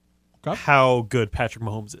ridiculous. Okay. How good Patrick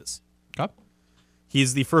Mahomes is. Okay.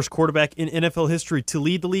 He's the first quarterback in NFL history to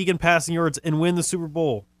lead the league in passing yards and win the Super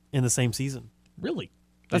Bowl in the same season. Really?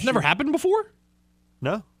 That's This never year. happened before?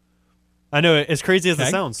 No. I know, as crazy as it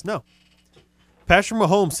Okay. sounds. No. Patrick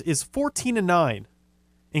Mahomes is 14-9,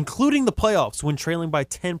 including the playoffs when trailing by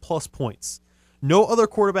 10-plus points. No other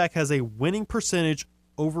quarterback has a winning percentage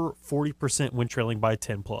over 40% when trailing by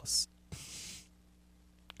 10-plus.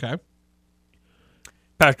 Okay.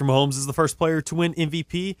 Patrick Mahomes is the first player to win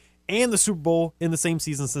MVP and the Super Bowl in the same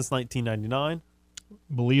season since 1999. I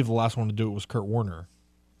believe the last one to do it was Kurt Warner.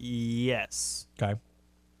 Yes. Okay.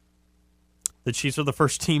 The Chiefs are the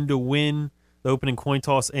first team to win the opening coin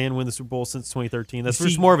toss and win the Super Bowl since 2013. That's See-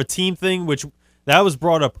 just more of a team thing, which that was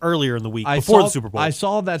brought up earlier in the week before the Super Bowl. I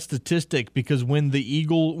saw that statistic because when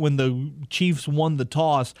the Chiefs won the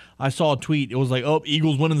toss, I saw a tweet. It was like, "Oh,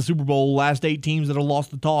 Eagles winning the Super Bowl. Last 8 teams that have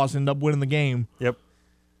lost the toss end up winning the game." Yep.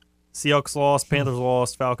 Seahawks lost, Panthers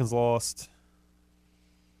lost, Falcons lost,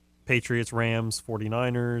 Patriots, Rams,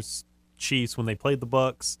 49ers, Chiefs when they played the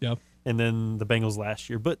Bucks, Yep. and then the Bengals last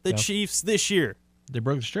year. But the Chiefs this year, They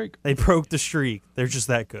broke the streak. they broke the streak. They're just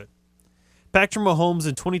that good. Patrick Mahomes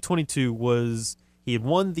in 2022 he had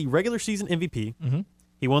won the regular season MVP. Mhm.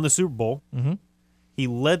 He won the Super Bowl. Mhm. He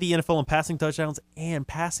led the NFL in passing touchdowns and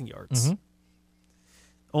passing yards. Mhm.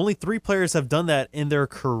 Only 3 players have done that in their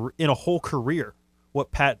in a whole career.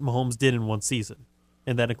 What Pat Mahomes did in one season,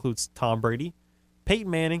 and that includes Tom Brady, Peyton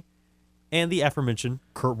Manning, and the aforementioned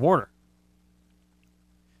Kurt Warner.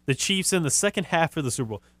 The Chiefs in the second half of the Super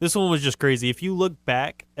Bowl. This one was just crazy. If you look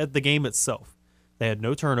back at the game itself, they had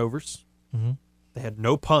no turnovers. Mhm. They had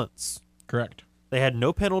no punts. Correct. They had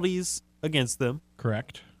no penalties against them.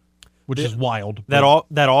 Correct. Which is wild. That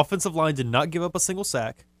offensive line did not give up a single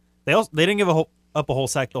sack. They didn't give up a whole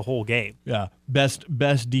sack the whole game. Yeah. Best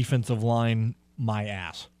defensive line, my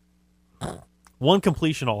ass. One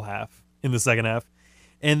completion all half in the second half,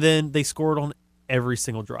 and then they scored on every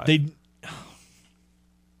single drive.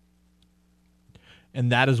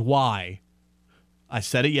 And that is why I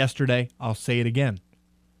said it yesterday. I'll say it again.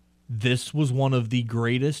 This was one of the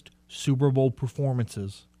greatest Super Bowl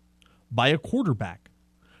performances by a quarterback.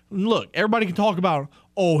 Look, everybody can talk about,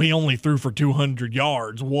 oh, he only threw for 200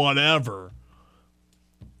 yards, whatever.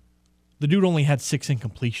 The dude only had 6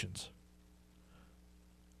 incompletions.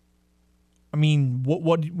 I mean,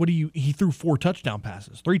 what do you? He threw 4 touchdown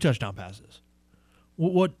passes, 3 touchdown passes.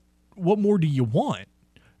 What more do you want?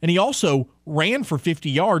 And he also ran for 50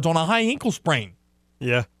 yards on a high ankle sprain.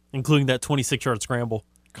 Yeah, including that 26-yard scramble.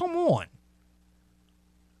 Come on.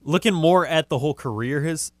 Looking more at the whole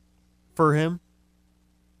career for him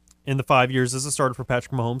in the 5 years as a starter for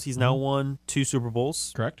Patrick Mahomes, he's now won 2 Super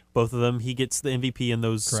Bowls. Correct. Both of them, he gets the MVP in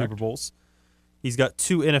those Correct. Super Bowls. He's got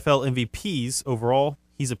 2 NFL MVPs overall.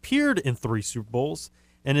 He's appeared in 3 Super Bowls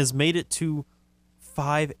and has made it to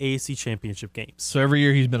 5 AFC Championship games. So every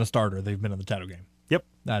year he's been a starter, they've been in the title game. Yep.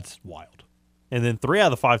 That's wild. And then 3 out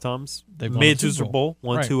of the 5 times, They've won made it the to Super Super Bowl,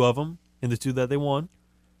 won Right. 2 of them. In the 2 that they won,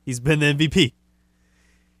 he's been the MVP.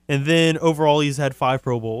 And then overall, he's had 5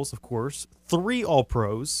 Pro Bowls, of course, 3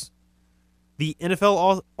 All-Pros, the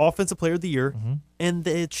NFL Offensive Player of the Year, and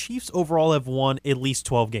the Chiefs overall have won at least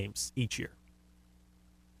 12 games each year.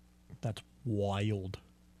 That's wild.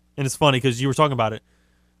 And it's funny because you were talking about it.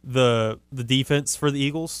 The defense for the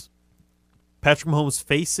Eagles, Patrick Mahomes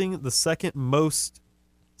facing the second most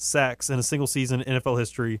sacks in a single season in NFL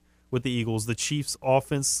history with the Eagles. The Chiefs'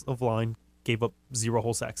 offensive line gave up 0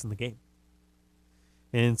 whole sacks in the game.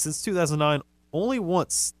 And since 2009, only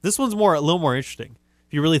once. This one's a little more interesting.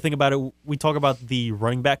 If you really think about it, we talk about the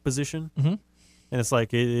running back position, and it's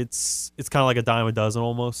like it's kind of like a dime a dozen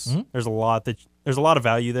almost. There's a lot of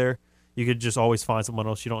value there. You could just always find someone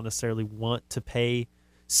else you don't necessarily want to pay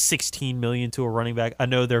 $16 million to a running back. I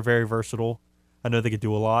know they're very versatile. I know they could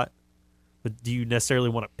do a lot. But do you necessarily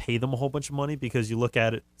want to pay them a whole bunch of money? Because you look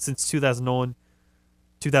at it, since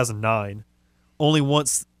 2009, only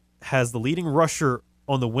once has the leading rusher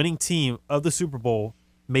on the winning team of the Super Bowl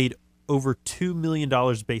made over $2 million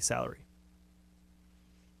base salary.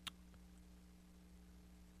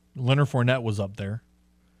 Leonard Fournette was up there,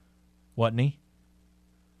 wasn't he?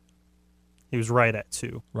 He was right at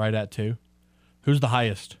 2. Right at 2. Who's the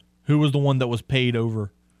highest? Who was the one that was paid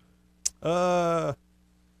over? For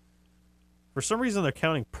some reason, they're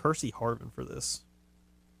counting Percy Harvin for this.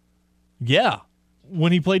 Yeah,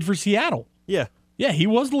 when he played for Seattle. Yeah. Yeah, he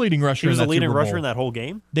was the leading rusher. He was in the that leading Super Bowl. rusher in that whole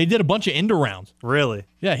game? They did a bunch of end arounds. Really?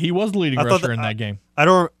 Yeah, he was the leading I thought rusher that- in that game.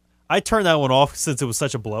 I turned that one off since it was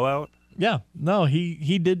such a blowout. Yeah, no,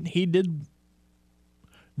 he did.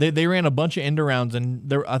 They ran a bunch of end arounds,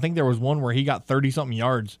 and I think there was one where he got 30-something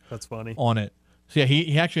yards That's funny. on it. So yeah,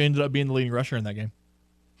 he actually ended up being the leading rusher in that game,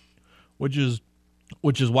 which is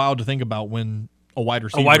wild to think about when a wide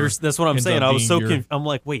receiver. That's what I'm ends saying. up I was so being your- confused. I'm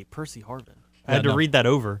like, wait, Percy Harvin. I Yeah, had to no. read that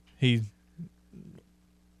over. He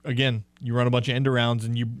again, you run a bunch of end arounds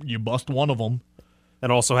and you bust one of them.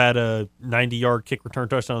 And also had a 90-yard kick return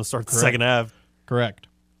touchdown to start the Correct. second half. Correct.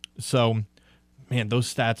 So, man,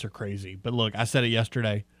 those stats are crazy. But look, I said it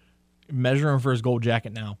yesterday. Measure him for his gold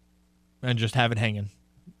jacket now, and just have it hanging,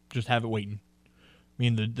 just have it waiting. I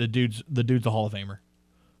mean, the dude's a Hall of Famer.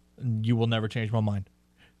 And you will never change my mind.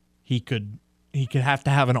 He could have to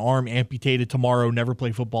have an arm amputated tomorrow, never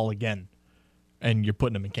play football again, and you're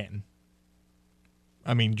putting him in Canton.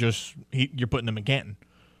 I mean, you're putting him in Canton.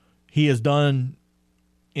 He has done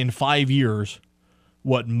in 5 years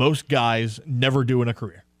what most guys never do in a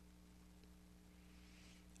career.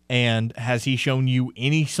 And has he shown you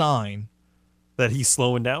any sign That he's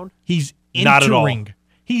slowing down? he's Not at all. entering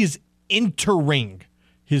He is entering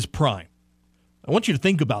his prime. I want you to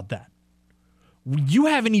think about that. You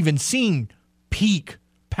haven't even seen peak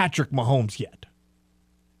Patrick Mahomes yet.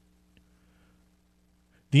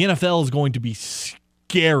 The NFL is going to be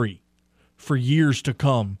scary for years to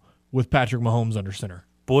come with Patrick Mahomes under center.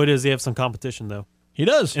 Boy, does he have some competition, though. He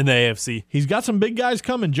does. In the AFC. He's got some big guys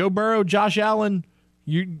coming. Joe Burrow, Josh Allen.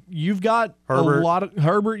 You've got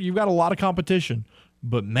Herbert. You've got a lot of competition.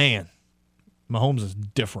 But man, Mahomes is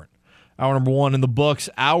different. Hour number 1 in the books.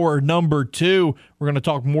 Hour number 2, we're going to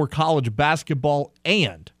talk more college basketball,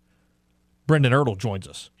 and Brendan Ertl joins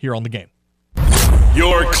us here on The Game.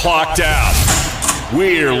 You're clocked out.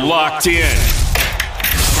 We're locked in.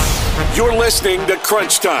 You're listening to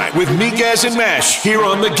Crunch Time with Miguez and Mesh here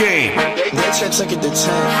on The Game.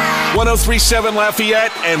 103.7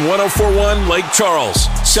 Lafayette and 104.1 Lake Charles,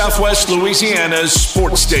 Southwest Louisiana's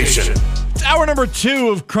sports station. It's hour number 2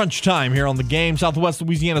 of Crunch Time here on The Game, Southwest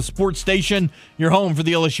Louisiana Sports Station. Your home for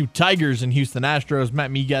the LSU Tigers and Houston Astros. Matt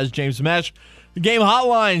Miguez, James Mesh. The Game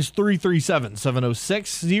hotlines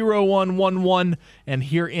 337-706-0111. And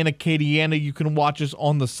here in Acadiana, you can watch us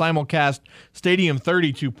on the simulcast Stadium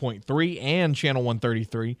 32.3 and Channel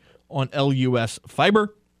 133 on LUS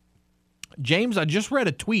Fiber. James, I just read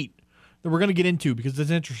a tweet that we're going to get into because it's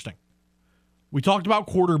interesting. We talked about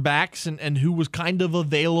quarterbacks and who was kind of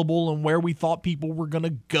available and where we thought people were going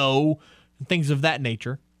to go and things of that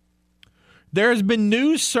nature. There has been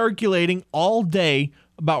news circulating all day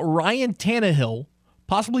about Ryan Tannehill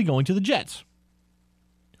possibly going to the Jets.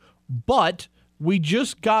 But we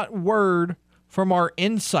just got word from our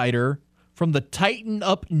insider from the Tighten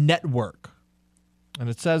Up Network. And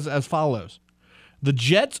it says as follows. The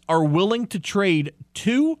Jets are willing to trade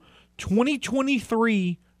 2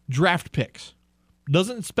 2023 draft picks.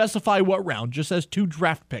 Doesn't specify what round, just says 2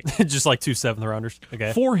 draft picks. Just like 2 7th-rounders.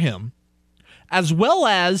 Okay. For him, as well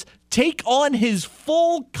as take on his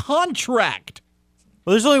full contract.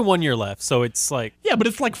 Well, there's only 1 year left, so it's like... Yeah, but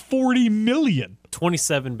it's like $40 million.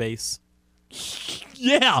 27 base.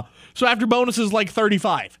 Yeah. So after bonuses, like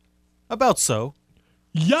 35. About so.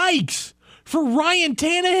 Yikes. For Ryan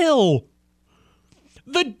Tannehill.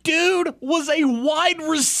 The dude was a wide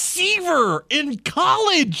receiver in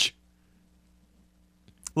college.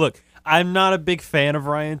 Look, I'm not a big fan of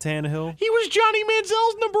Ryan Tannehill. He was Johnny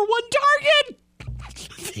Manziel's number 1 target.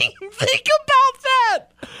 Think about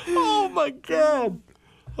that. Oh my God.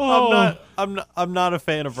 Oh. I'm not a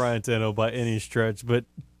fan of Ryan Tannehill by any stretch, but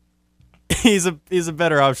he's a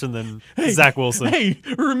better option than Zach Wilson. Hey,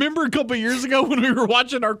 remember a couple years ago when we were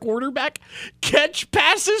watching our quarterback catch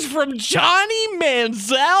passes from Johnny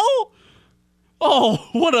Manziel? Oh,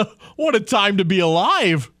 what a time to be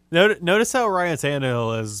alive. Notice how Ryan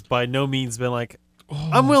Tannehill has by no means been like,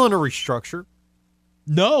 I'm willing to restructure.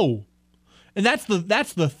 No. And that's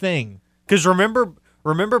the thing. Because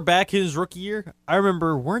remember back his rookie year? I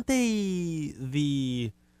remember, weren't they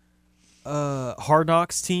the Hard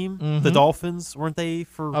Knocks team? Mm-hmm. The Dolphins? Weren't they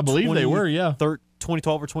for I believe they were, yeah.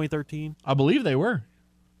 2012 or 2013? I believe they were.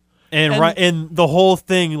 And the whole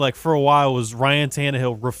thing, like, for a while was Ryan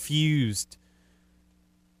Tannehill refused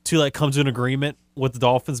to, like, come to an agreement with the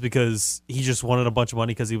Dolphins because he just wanted a bunch of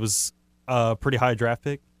money because he was a pretty high draft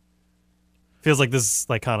pick. Feels like this is,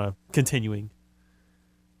 like, kind of continuing.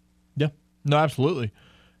 Yeah. No, absolutely.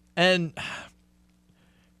 And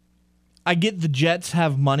I get the Jets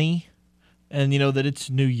have money and, that it's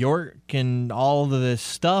New York and all of this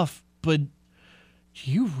stuff, but do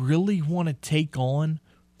you really want to take on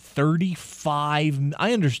 35?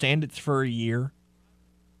 I understand it's for a year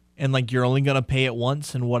and, like, you're only going to pay it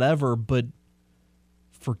once and whatever, but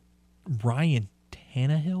for Ryan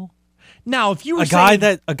Tannehill? Now, if you were a guy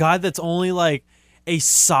that's only, like, a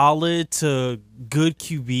solid to good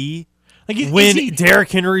QB, like when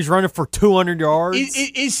Derrick Henry's running for 200 yards.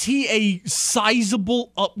 Is he a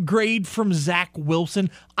sizable upgrade from Zach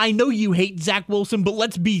Wilson? I know you hate Zach Wilson, but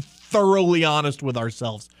let's be thoroughly honest with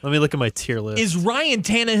ourselves. Let me look at my tier list. Is Ryan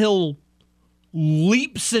Tannehill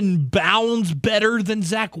leaps and bounds better than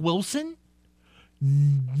Zach Wilson?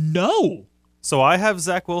 No. So I have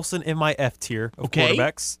Zach Wilson in my F tier of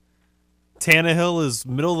quarterbacks. Tannehill is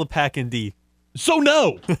middle of the pack in D. So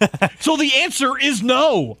no. So the answer is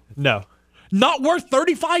no. No. Not worth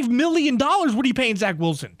 $35 million. What are you paying Zach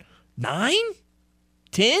Wilson? 9?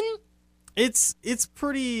 10? It's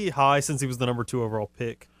pretty high since he was the number 2 overall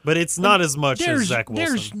pick. But it's not as much as Zach Wilson.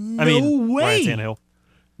 There's no way. Ryan Tannehill.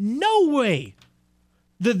 No way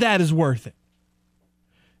that is worth it.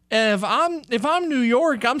 And if I'm New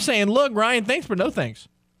York, I'm saying, look, Ryan, thanks, but no thanks.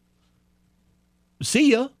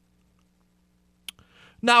 See ya.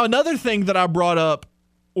 Now, another thing that I brought up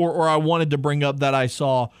or I wanted to bring up that I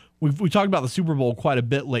saw. We talked about the Super Bowl quite a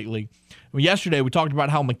bit lately. Yesterday we talked about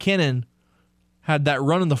how McKinnon had that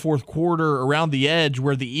run in the fourth quarter around the edge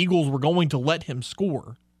where the Eagles were going to let him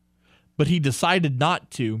score, but he decided not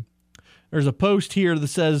to. There's a post here that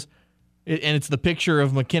says, and it's the picture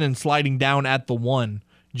of McKinnon sliding down at the 1.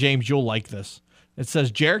 James, you'll like this. It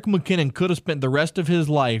says, Jerick McKinnon could have spent the rest of his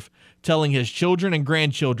life telling his children and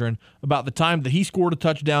grandchildren about the time that he scored a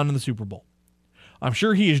touchdown in the Super Bowl. I'm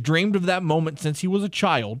sure he has dreamed of that moment since he was a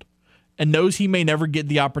child and knows he may never get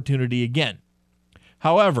the opportunity again.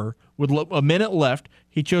 However, with a minute left,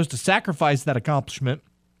 he chose to sacrifice that accomplishment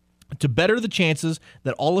to better the chances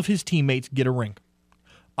that all of his teammates get a ring.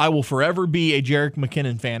 I will forever be a Jerick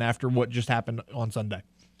McKinnon fan after what just happened on Sunday.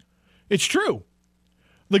 It's true.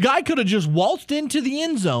 The guy could have just waltzed into the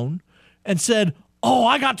end zone and said, "Oh,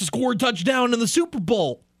 I got to score a touchdown in the Super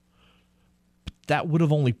Bowl." But that would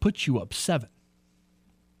have only put you up 7.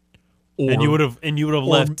 And you would have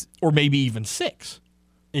left, or maybe even 6.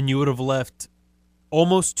 And you would have left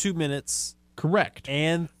almost 2 minutes. Correct.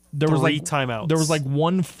 And there was three timeouts. There was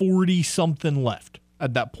 140 something left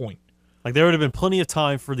at that point. There would have been plenty of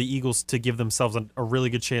time for the Eagles to give themselves a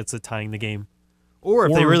really good chance at tying the game. Or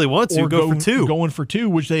if they really want to, go for 2. Going for 2,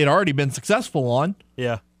 which they had already been successful on.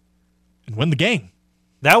 Yeah. And win the game.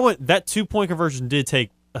 That 2-point conversion did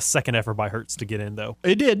take a second effort by Hurts to get in, though.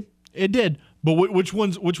 It did. But which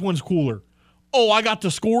one's cooler? Oh, I got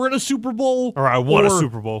to score in a Super Bowl? Or I won a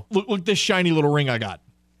Super Bowl. Look this shiny little ring I got.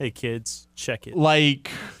 Hey, kids, check it.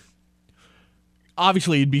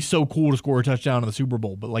 Obviously, it'd be so cool to score a touchdown in the Super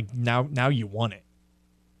Bowl, but now you won it.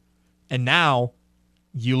 And now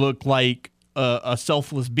you look like a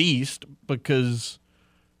selfless beast because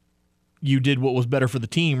you did what was better for the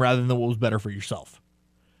team rather than what was better for yourself.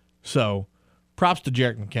 So, props to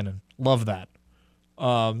Jerick McKinnon. Love that.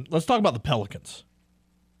 Let's talk about the Pelicans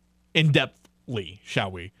in-depthly,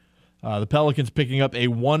 shall we? The Pelicans picking up a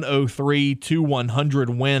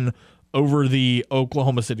 103-100 win over the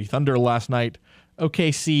Oklahoma City Thunder last night.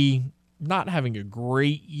 OKC not having a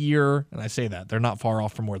great year, and I say that. They're not far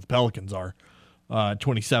off from where the Pelicans are,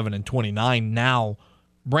 27-29 now.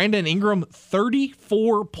 Brandon Ingram,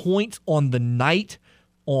 34 points on the night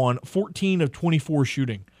on 14 of 24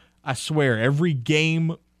 shooting. I swear, every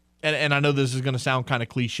game, and I know this is going to sound kind of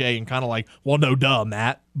cliche and kind of well, no, duh,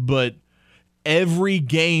 Matt, but every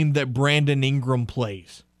game that Brandon Ingram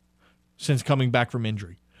plays since coming back from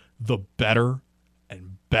injury, the better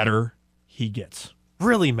and better he gets.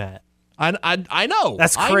 Really, Matt? I know.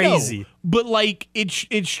 That's crazy. I know, but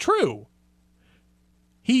it's true.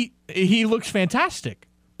 He looks fantastic.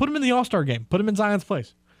 Put him in the All-Star game. Put him in Zion's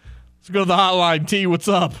place. Let's go to the hotline. T, what's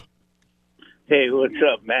up? Hey, what's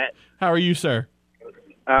up, Matt? How are you, sir?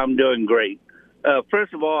 I'm doing great.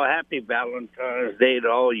 First of all, happy Valentine's Day to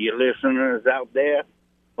all your listeners out there.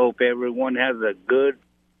 Hope everyone has a good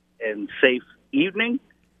and safe evening.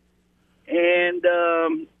 And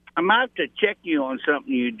I'm out to check you on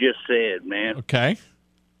something you just said, man. Okay.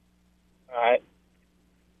 All right.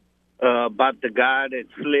 About the guy that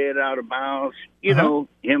slid out of bounds. You know,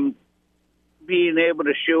 him being able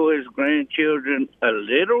to show his grandchildren a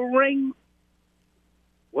little ring.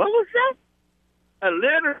 What was that? A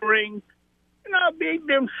little ring. You know how big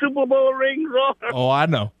them Super Bowl rings are? Oh, I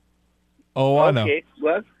know. I know. Okay,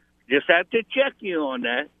 well, just have to check you on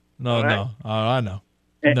that. No, right? No. I know.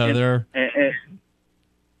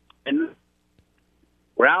 And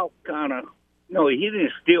Ralph kind of, no, he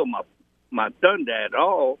didn't steal my thunder at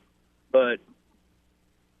all, but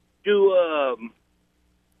do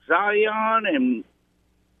Zion and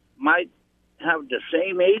Mike have the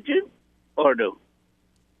same agent, or do?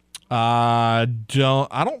 I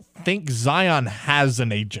don't think Zion has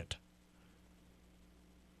an agent.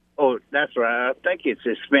 Oh, that's right. I think it's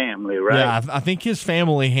his family, right? Yeah, I think his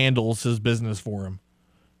family handles his business for him.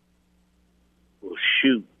 Well,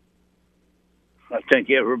 shoot. I think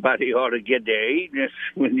everybody ought to get their agents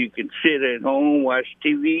when you can sit at home, watch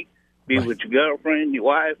TV, be with your girlfriend, your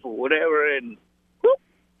wife, or whatever, and whoop,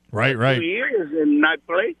 right. 2 years and not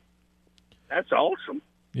play. That's awesome.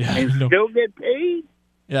 Yeah, and still get paid.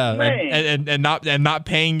 Yeah, and not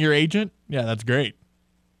paying your agent. Yeah, that's great.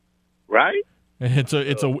 Right? It's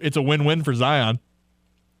a win-win for Zion.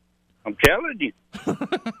 I'm telling you.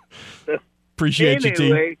 Appreciate you, T.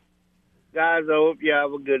 Anyway, guys, I hope you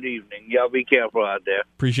have a good evening. Y'all be careful out there.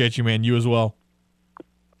 Appreciate you, man. You as well.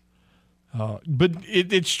 But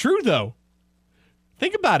it's true, though.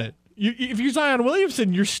 Think about it. If you're Zion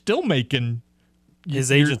Williamson, you're still making... His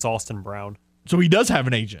agent's Austin Brown. So he does have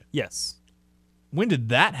an agent? Yes. When did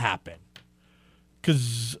that happen?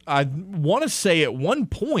 Because I want to say at one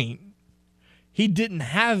point he didn't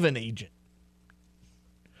have an agent.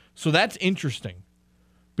 So that's interesting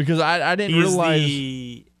because I didn't realize. He's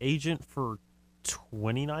the agent for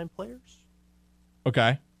 29 players,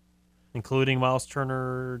 Okay. including Miles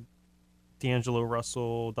Turner, D'Angelo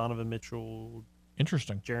Russell, Donovan Mitchell,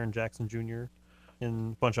 Interesting. Jaren Jackson Jr.,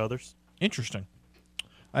 and a bunch of others, Interesting.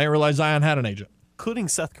 I didn't realize Zion had an agent. including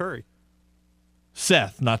Seth Curry.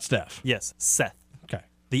 Seth, not Steph. Yes, Seth. Okay.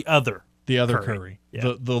 The other Curry.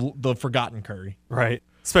 Yeah. The forgotten Curry. Right.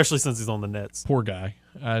 Especially since he's on the Nets. Poor guy.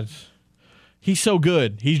 He's so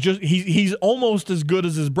good. He's almost as good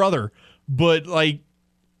as his brother, but like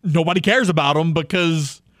nobody cares about him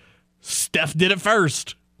because Steph did it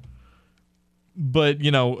first. But,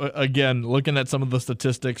 again, looking at some of the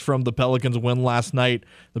statistics from the Pelicans' win last night,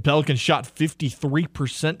 the Pelicans shot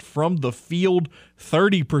 53% from the field,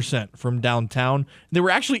 30% from downtown. They were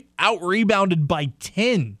actually out-rebounded by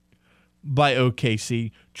 10 by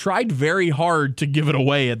OKC. Tried very hard to give it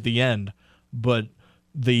away at the end, but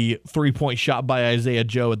the three-point shot by Isaiah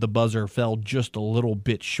Joe at the buzzer fell just a little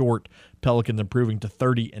bit short. Pelicans improving to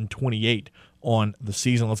 30-28 on the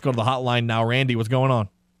season. Let's go to the hotline now. Randy, what's going on?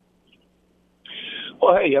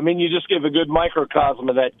 Well, hey, you just gave a good microcosm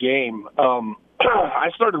of that game. I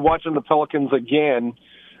started watching the Pelicans again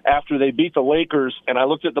after they beat the Lakers, and I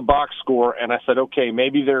looked at the box score, and I said, okay,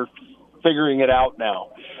 maybe they're figuring it out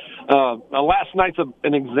now. Last night's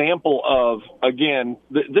an example of, again,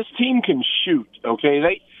 this team can shoot, okay?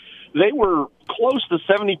 They were close to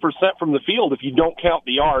 70% from the field if you don't count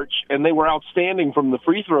the arch, and they were outstanding from the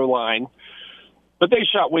free throw line. But they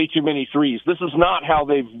shot way too many threes. This is not how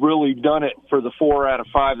they've really done it for the 4 out of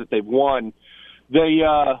 5 that they've won. They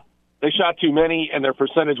shot too many, and their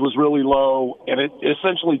percentage was really low, and it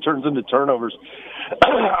essentially turns into turnovers.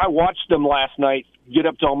 I watched them last night get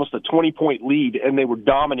up to almost a 20-point lead, and they were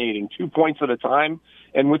dominating 2 points at a time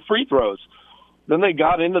and with free throws. Then they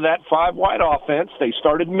got into that 5-wide offense. They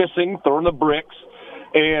started missing, throwing the bricks,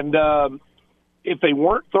 and if they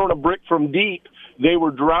weren't throwing a brick from deep, they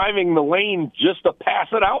were driving the lane just to pass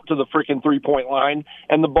it out to the freaking three-point line,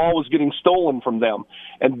 and the ball was getting stolen from them.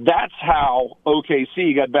 And that's how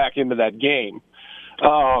OKC got back into that game.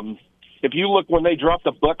 If you look when they dropped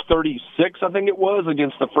a buck 36, I think it was,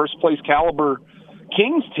 against the first-place caliber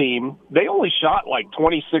Kings team, they only shot like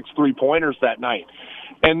 26 three-pointers that night.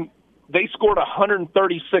 And they scored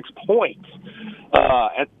 136 points.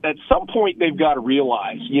 At some point, they've got to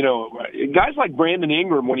realize, guys like Brandon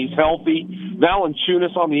Ingram, when he's healthy,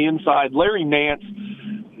 Valanciunas on the inside, Larry Nance,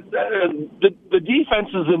 the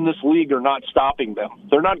defenses in this league are not stopping them.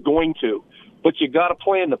 They're not going to. But you got to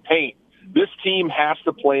play in the paint. This team has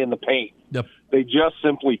to play in the paint. Yep. They just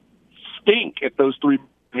simply stink at those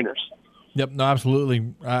three-pointers. Yep, no,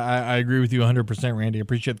 absolutely. I agree with you 100%, Randy. I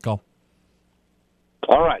appreciate the call.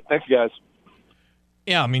 All right. Thanks, guys.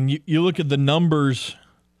 Yeah, you look at the numbers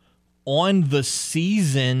on the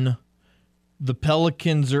season, the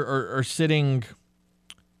Pelicans are sitting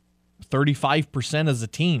 35% as a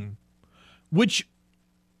team, which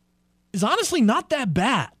is honestly not that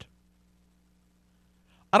bad.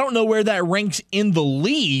 I don't know where that ranks in the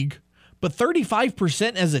league, but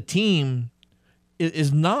 35% as a team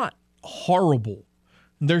is not horrible.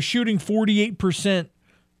 They're shooting 48%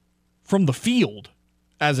 from the field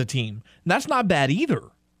as a team. And that's not bad either.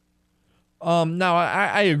 Now,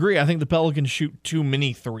 I agree. I think the Pelicans shoot too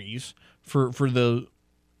many threes for the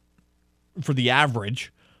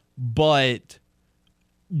average. But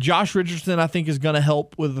Josh Richardson, I think, is going to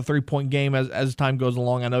help with the three-point game as time goes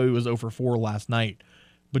along. I know he was 0 for 4 last night.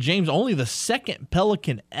 But James, only the second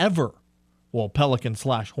Pelican ever, well,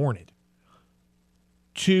 Pelican/Hornet,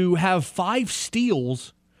 to have 5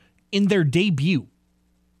 steals in their debut.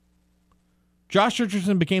 Josh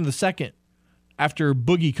Richardson became the second after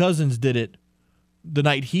Boogie Cousins did it the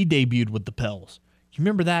night he debuted with the Pels. You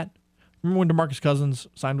remember that? Remember when DeMarcus Cousins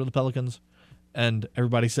signed with the Pelicans? And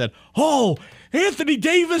everybody said, oh, Anthony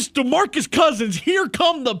Davis, DeMarcus Cousins, here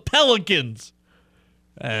come the Pelicans.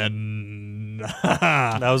 And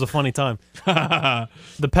that was a funny time.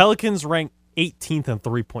 The Pelicans rank 18th in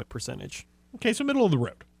three-point percentage. Okay, so middle of the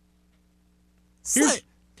road.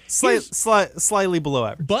 Slightly below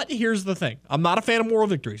average. But here's the thing. I'm not a fan of moral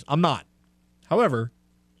victories. I'm not. However,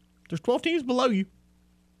 there's 12 teams below you.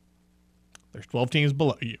 There's 12 teams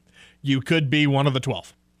below you. You could be one of the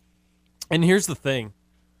 12. And here's the thing.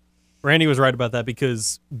 Randy was right about that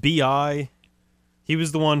because B.I., he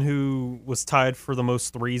was the one who was tied for the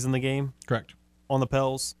most threes in the game. Correct. On the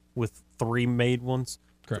Pels with 3 made ones.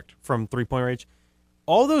 Correct. From three-point range.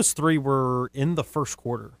 All those 3 were in the first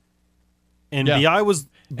quarter. And yeah.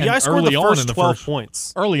 B.I. scored the first 12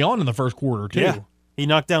 points. Early on in the first quarter, too. Yeah. He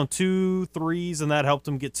knocked down 2 threes, and that helped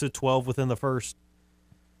him get to 12 within the first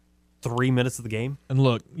 3 minutes of the game. And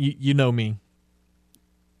look, you know me.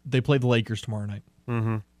 They play the Lakers tomorrow night.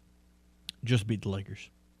 Mm-hmm. Just beat the Lakers.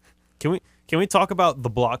 Can we talk about the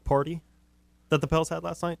block party that the Pels had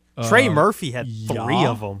last night? Trey Murphy had 3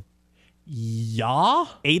 of them. Yeah?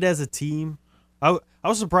 8 as a team. I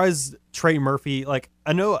was surprised Trey Murphy, like,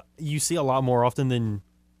 I know you see a lot more often than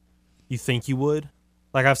you think you would.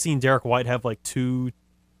 Like, I've seen Derek White have, like, two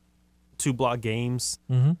block games,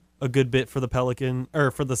 a good bit for the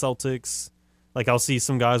for the Celtics. Like, I'll see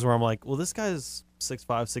some guys where I'm like, well, this guy's 6'5",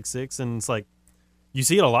 6'6", and it's like, you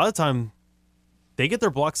see it a lot of time, they get their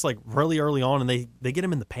blocks, like, really early on, and they get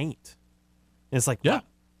them in the paint. And it's like, yeah, wow,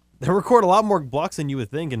 they record a lot more blocks than you would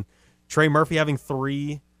think, and Trey Murphy having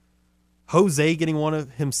 3, Jose getting one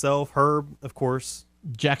of himself, Herb, of course.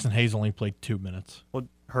 Jackson Hayes only played 2 minutes. Well,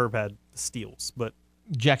 Herb had steals, but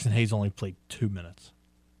Jackson Hayes only played 2 minutes.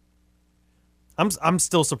 I'm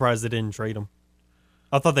still surprised they didn't trade him.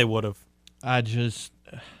 I thought they would have. I just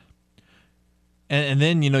and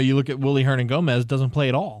then, you look at Willie Hernan-Gomez, doesn't play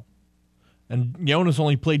at all. And Jonas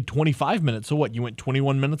only played 25 minutes. So what, you went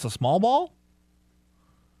 21 minutes of small ball?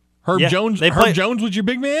 Herb Jones was your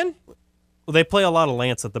big man? Well, they play a lot of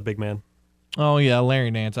Lance at the big man. Oh, yeah,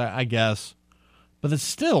 Larry Nance, I guess. But it's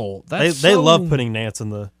still, they love putting Nance at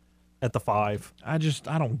the 5. I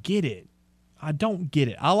don't get it. I don't get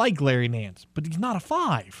it. I like Larry Nance, but he's not a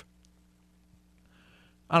 5.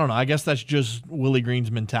 I don't know. I guess that's just Willie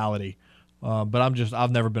Green's mentality. But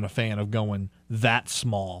I've never been a fan of going that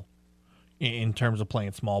small in terms of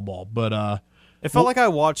playing small ball. But it felt like I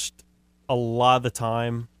watched a lot of the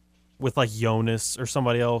time with like Jonas or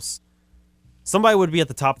somebody else. Somebody would be at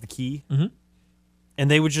the top of the key, and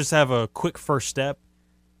they would just have a quick first step,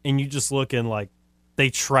 and you just look and like they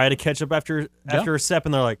try to catch up after a step,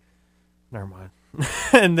 and they're like, never mind.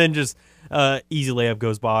 And then just easy layup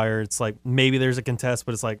goes by, or it's like maybe there's a contest,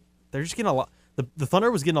 but it's like they're just getting a lot. The Thunder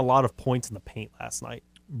was getting a lot of points in the paint last night.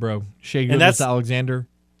 Bro, Shai Gilgeous-Alexander.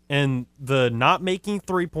 And the not making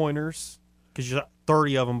 3-pointers, because you got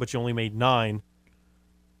 30 of them, but you only made 9.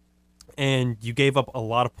 And you gave up a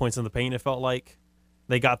lot of points in the paint, it felt like.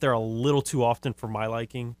 They got there a little too often for my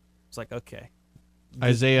liking. It's like, okay.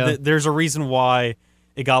 Isaiah. There's a reason why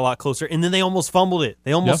it got a lot closer. And then they almost fumbled it.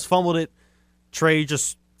 Fumbled it. Trey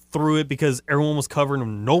just threw it because everyone was covering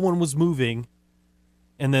him. No one was moving.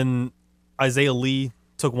 And then Isaiah Lee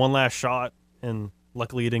took one last shot, and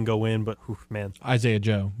luckily it didn't go in, but man. Isaiah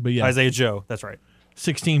Joe. But yeah. Isaiah Joe, that's right.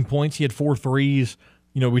 16 points. He had 4 threes.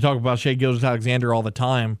 We talk about Shai Gilgeous-Alexander all the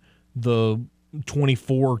time. The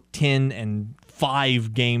 24, 10, and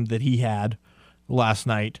 5 game that he had last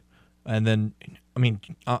night. And then, I mean,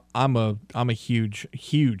 I'm a huge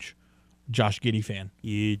Josh Giddey fan.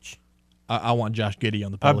 Huge. I want Josh Giddey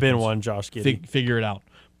on the Pelicans. I've been one Josh Giddey. Figure it out.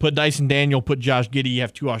 Put Dyson Daniel, put Josh Giddey. You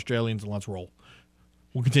have 2 Australians, and let's roll.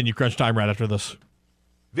 We'll continue Crunch Time right after this.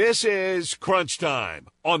 This is Crunch Time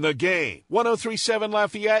on the Game. 103.7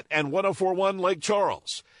 Lafayette and 104.1 Lake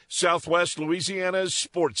Charles. Southwest Louisiana's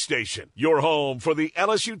sports station. Your home for the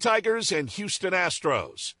LSU Tigers and Houston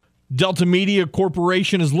Astros. Delta Media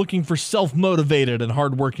Corporation is looking for self-motivated and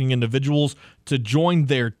hardworking individuals to join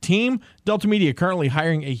their team. Delta Media currently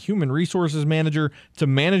hiring a human resources manager to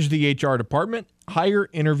manage the HR department, hire,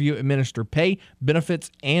 interview, administer pay,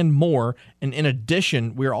 benefits, and more. And in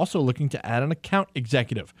addition, we are also looking to add an account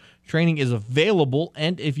executive. Training is available,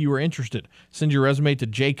 and if you are interested, send your resume to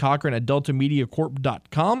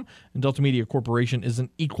jcochran@deltamediacorp.com. And Delta Media Corporation is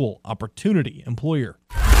an equal opportunity employer.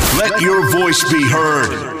 Let your voice be heard.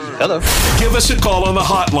 Hello. Give us a call on the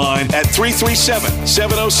hotline at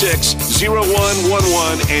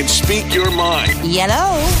 337-706-0111 and speak your mind.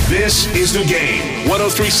 Hello. This is The Game.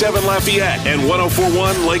 103.7 Lafayette and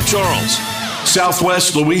 104.1 Lake Charles.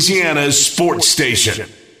 Southwest Louisiana's sports station.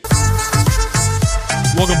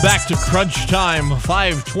 Welcome back to Crunch Time,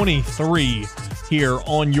 5:23 here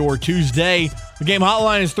on your Tuesday. The Game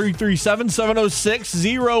hotline is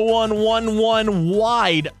 337-706-0111,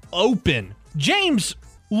 wide open. James,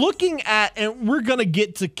 looking at, and we're going to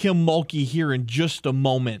get to Kim Mulkey here in just a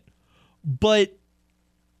moment, but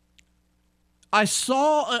I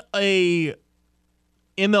saw a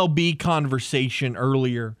MLB conversation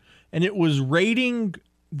earlier, and it was rating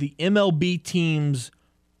the MLB teams'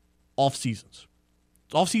 off-seasons.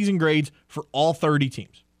 Off-season grades for all 30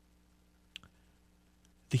 teams.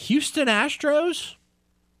 The Houston Astros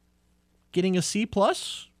getting a C+.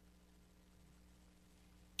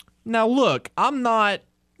 Now, look, I'm not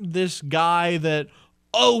this guy that,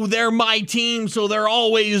 they're my team, so they're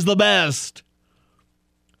always the best.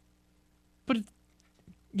 But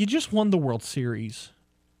You just won the World Series.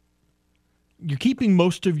 You're keeping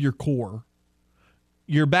most of your core.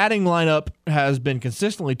 Your batting lineup has been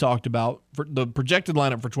consistently talked about. For the projected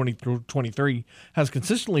lineup for 2023 has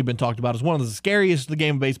consistently been talked about as one of the scariest the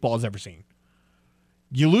game of baseball has ever seen.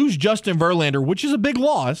 You lose Justin Verlander, which is a big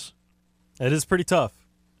loss. That is pretty tough.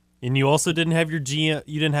 And you also didn't have your GM.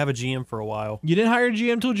 You didn't have a GM for a while. You didn't hire a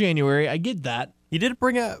GM until January. I get that. You did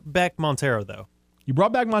bring back Montero, though. You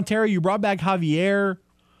brought back Montero. You brought back Javier.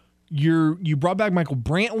 You brought back Michael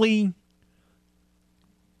Brantley.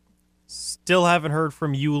 Still haven't heard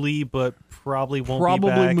from Yuli, but probably won't be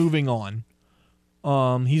back. Probably moving on.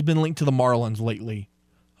 He's been linked to the Marlins lately.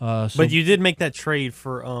 But you did make that trade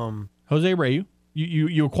for Jose Abreu.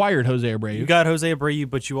 You acquired Jose Abreu. You got Jose Abreu,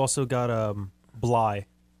 but you also got Bly.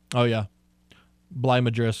 Oh yeah, Bly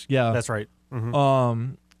Madris. Yeah, that's right.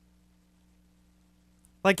 Mm-hmm.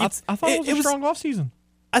 I thought it was a strong offseason.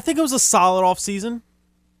 I think it was a solid offseason.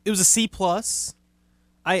 It was a C+.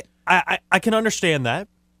 I can understand that.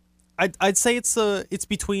 I'd say it's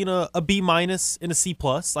between a B- and a C+.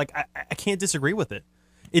 Like I can't disagree with it.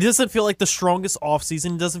 It doesn't feel like the strongest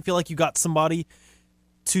offseason. It doesn't feel like you got somebody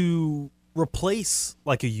to replace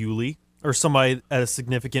like a Yuli or somebody at a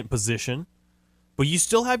significant position. But you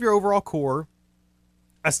still have your overall core.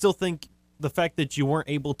 I still think the fact that you weren't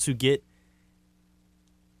able to get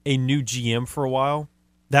a new GM for a while,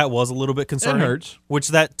 that was a little bit concerning. That hurts. Which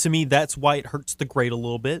to me, that's why it hurts the grade a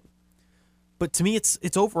little bit. But to me,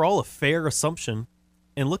 it's overall a fair assumption.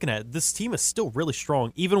 And looking at it, this team is still really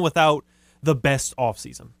strong, even without the best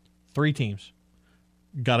offseason. 3 teams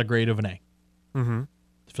got a grade of an A. Mm-hmm.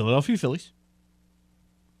 The Philadelphia Phillies.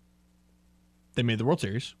 They made the World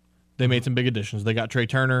Series. They made some big additions. They got Trey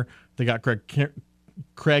Turner. They got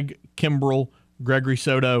Craig Kimbrell, Gregory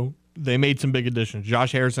Soto. They made some big additions.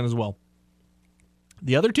 Josh Harrison as well.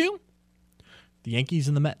 The other 2, the Yankees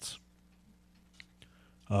and the Mets.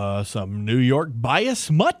 Some New York bias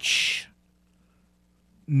much?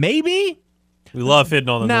 Maybe? We love hitting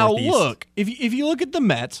on the Northeast. Now, look, if you look at the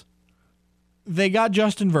Mets, they got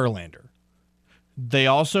Justin Verlander. They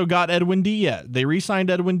also got Edwin Diaz. They re-signed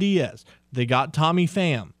Edwin Diaz. They got Tommy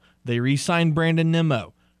Pham. They re-signed Brandon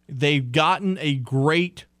Nimmo. They've gotten a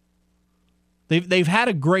great... They've had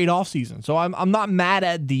a great offseason, so I'm not mad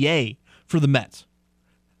at the A for the Mets.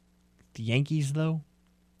 The Yankees, though,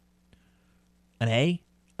 an A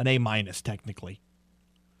minus technically.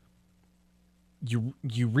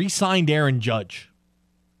 You re-signed Aaron Judge.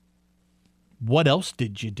 What else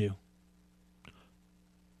did you do?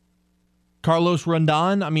 Carlos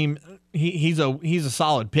Rondon, I mean, he's a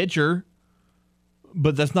solid pitcher,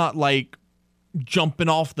 but that's not like jumping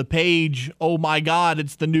off the page, oh my God,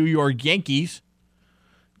 it's the New York Yankees.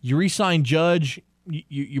 You re-signed Judge.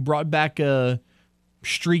 You brought back a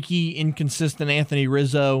streaky, inconsistent Anthony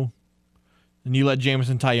Rizzo, and you let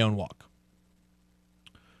Jameson Taillon walk.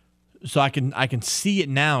 So I can see it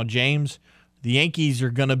now, James. The Yankees are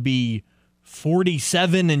going to be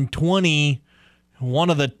 47-20, one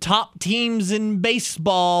of the top teams in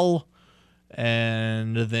baseball,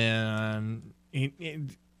 and then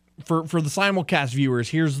for the simulcast viewers,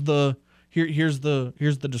 here's the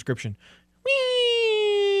description.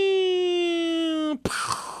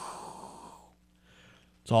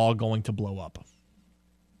 It's all going to blow up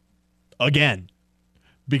again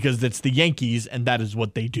because it's the Yankees and that is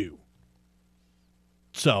what they do.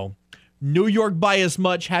 So, New York bias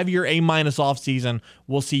much, have your A- offseason.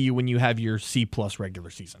 We'll see you when you have your C+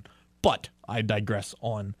 regular season. But I digress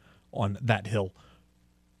on that hill.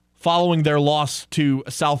 Following their loss to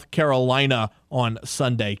South Carolina on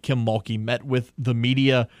Sunday, Kim Mulkey met with the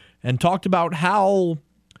media and talked about how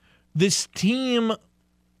this team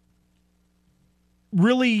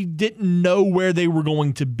really didn't know where they were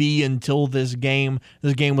going to be until this game.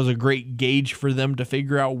 This game was a great gauge for them to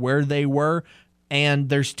figure out where they were, and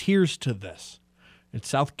there's tiers to this. It's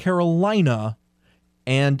South Carolina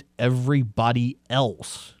and everybody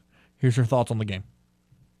else. Here's her thoughts on the game.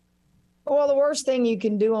 Well, the worst thing you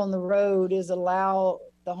can do on the road is allow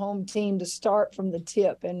the home team to start from the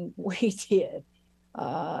tip, and we did.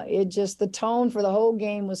 The tone for the whole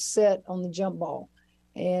game was set on the jump ball,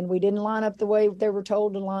 and we didn't line up the way they were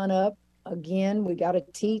told to line up. Again, we got to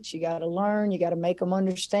teach, you got to learn, you got to make them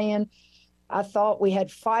understand. I thought we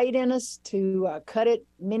had fight in us to cut it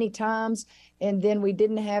many times, and then we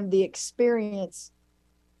didn't have the experience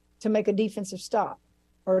to make a defensive stop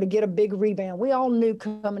or to get a big rebound. We all knew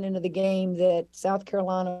coming into the game that South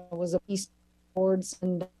Carolina was a piece towards,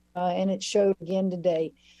 and it showed again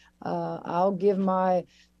today. I'll give my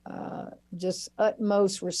just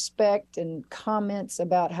utmost respect and comments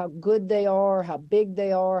about how good they are, how big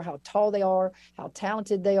they are, how tall they are, how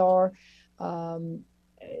talented they are.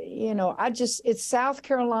 It's South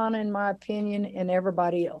Carolina, in my opinion, and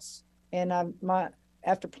everybody else. And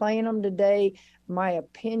after playing them today, my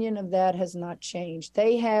opinion of that has not changed.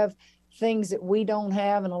 They have things that we don't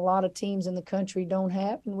have and a lot of teams in the country don't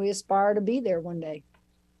have, and we aspire to be there one day.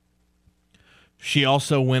 She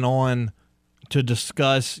also went on to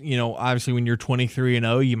discuss, obviously when you're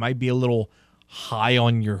 23-0, you might be a little high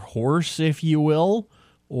on your horse, if you will,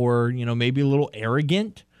 or, maybe a little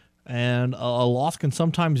arrogant. And a loss can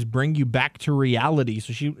sometimes bring you back to reality.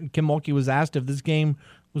 So Kim Mulkey was asked if this game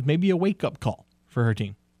was maybe a wake-up call for her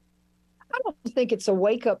team. I don't think it's a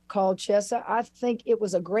wake-up call, Chessa. I think it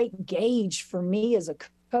was a great gauge for me as a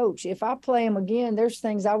coach. If I play them again, there's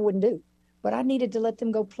things I wouldn't do. But I needed to let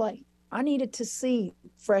them go play. I needed to see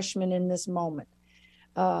freshmen in this moment.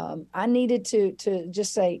 I needed to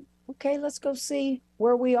just say, okay, let's go see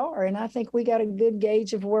where we are. And I think we got a good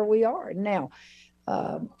gauge of where we are. Now,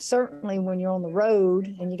 certainly when you're on the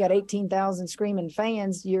road and you got 18,000 screaming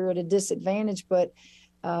fans, you're at a disadvantage. But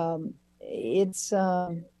it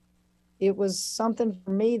was something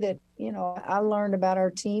for me that, I learned about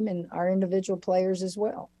our team and our individual players as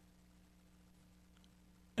well.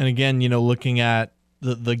 And again, looking at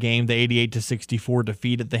the game, the 88-64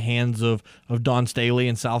 defeat at the hands of Dawn Staley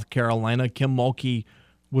in South Carolina, Kim Mulkey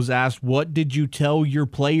was asked, what did you tell your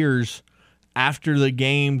players after the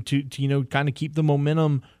game to kind of keep the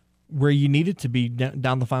momentum where you need it to be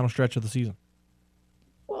down the final stretch of the season?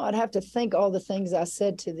 Well, I'd have to think all the things I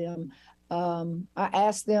said to them. I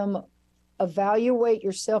asked them, evaluate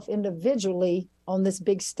yourself individually on this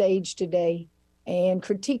big stage today and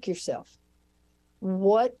critique yourself.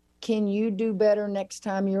 What can you do better next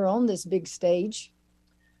time you're on this big stage?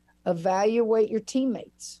 Evaluate your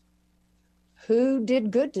teammates. Who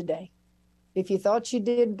did good today? If you thought you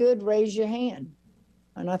did good, raise your hand.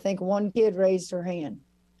 And I think one kid raised her hand.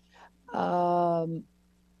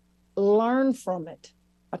 Learn from it.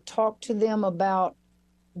 I talked to them about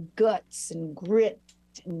guts and grit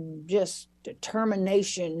and just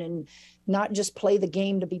determination and not just play the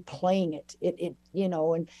game to be playing it.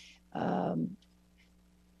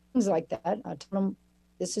 Things like that. I told them,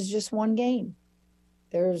 this is just one game.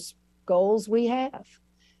 There's goals we have.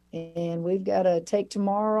 And we've got to take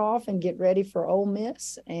tomorrow off and get ready for Ole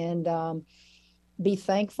Miss and be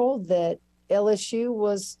thankful that LSU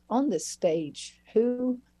was on this stage.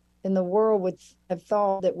 Who in the world would have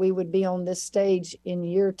thought that we would be on this stage in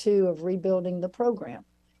year 2 of rebuilding the program?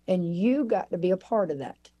 And you got to be a part of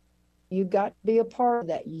that. You got to be a part of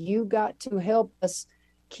that. You got to help us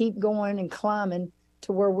keep going and climbing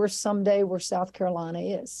to where we're someday where South Carolina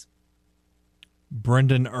is.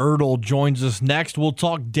 Brendan Ertl joins us next. We'll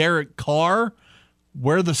talk Derek Carr,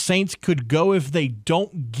 where the Saints could go if they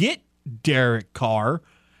don't get Derek Carr,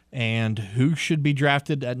 and who should be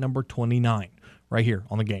drafted at number 29 right here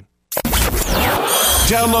on The Game.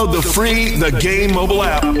 Download the free The Game mobile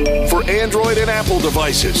app for Android and Apple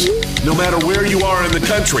devices. No matter where you are in the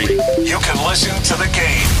country, you can listen to The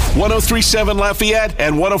Game. 103.7 Lafayette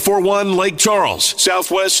and 104.1 Lake Charles,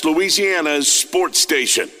 Southwest Louisiana's sports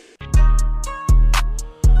station.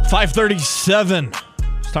 5:37.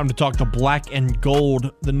 It's time to talk to Black and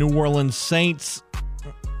Gold. The New Orleans Saints,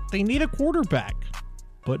 they need a quarterback,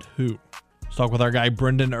 but who? Let's talk with our guy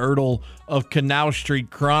Brendan Ertl of Canal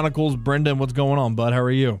Street Chronicles. Brendan, what's going on, bud? How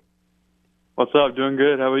are you? What's up? Doing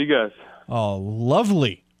good. How are you guys? Oh,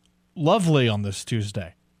 lovely. Lovely on this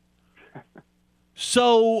Tuesday.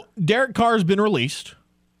 So, Derek Carr has been released,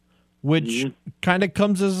 which kind of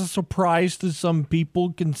comes as a surprise to some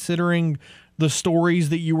people considering the stories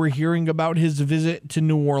that you were hearing about his visit to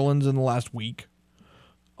New Orleans in the last week.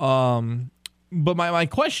 But my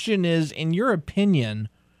question is, in your opinion,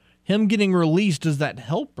 him getting released, does that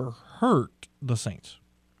help or hurt the Saints?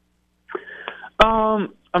 I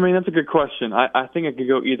mean, that's a good question. I think it could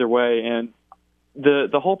go either way, and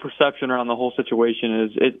the whole perception around the whole situation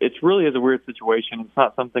is it really is a weird situation. It's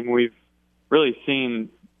not something we've really seen,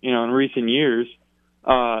 in recent years.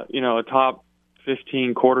 A top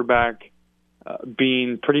 15 quarterback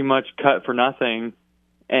being pretty much cut for nothing,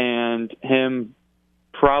 and him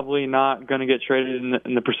probably not going to get traded.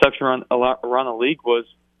 And the perception around the league was,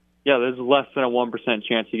 there's less than a 1%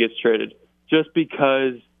 chance he gets traded, just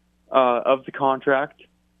because of the contract,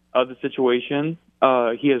 of the situation.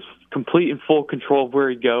 He has complete and full control of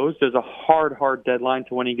where he goes. There's a hard deadline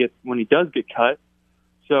to when he does get cut.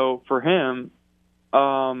 So for him,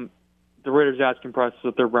 the Raiders' asking price is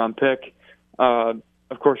a third-round pick.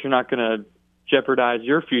 Of course, you're not going to jeopardize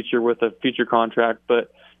your future with a future contract, but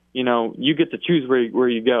you get to choose where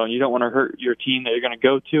you go, and you don't want to hurt your team that you're going to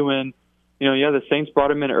go to. And, the Saints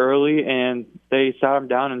brought him in early, and they sat him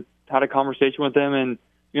down and had a conversation with him. And,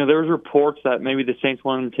 there was reports that maybe the Saints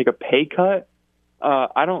wanted him to take a pay cut.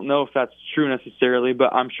 I don't know if that's true necessarily,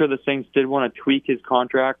 but I'm sure the Saints did want to tweak his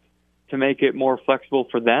contract to make it more flexible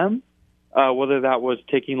for them, whether that was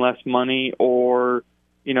taking less money or,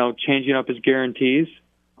 changing up his guarantees.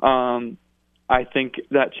 I think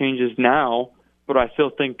that changes now, but I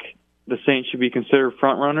still think the Saints should be considered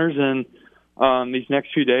front runners. And these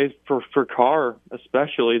next few days for Carr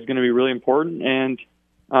especially is going to be really important. And,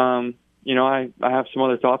 I have some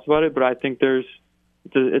other thoughts about it, but I think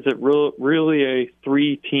it's really a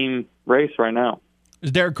 3-team race right now.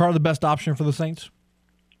 Is Derek Carr the best option for the Saints?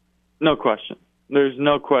 No question. There's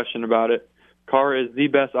no question about it. Carr is the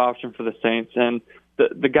best option for the Saints. And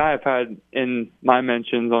the guy I've had in my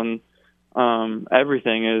mentions on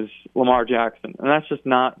everything is Lamar Jackson. And that's just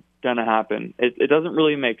not going to happen. It doesn't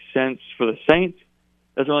really make sense for the Saints.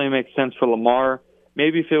 It doesn't really make sense for Lamar.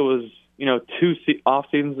 Maybe if it was, 2 off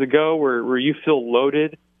seasons ago where you feel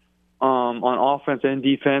loaded on offense and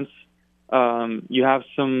defense, you have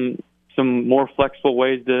some more flexible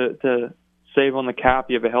ways to save on the cap.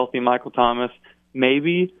 You have a healthy Michael Thomas,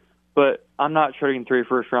 maybe, but I'm not trading 3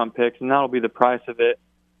 first-round picks, and that'll be the price of it.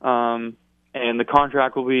 And the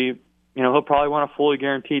contract will be, he'll probably want a fully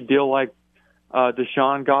guaranteed deal like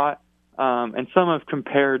Deshaun got. And some have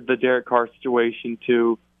compared the Derek Carr situation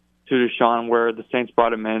to Deshaun, where the Saints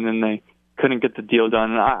brought him in and they couldn't get the deal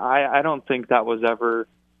done. And I don't think that was ever,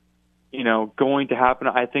 going to happen.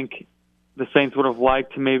 I think the Saints would have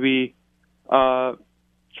liked to maybe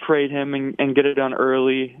trade him and get it done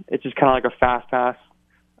early. It's just kind of like a fast pass,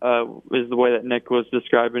 is the way that Nick was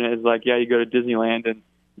describing it. Is like, yeah, you go to Disneyland and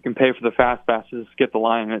you can pay for the fast pass to skip the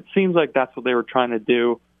line. And it seems like that's what they were trying to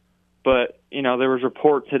do. But, there was a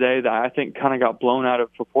report today that I think kind of got blown out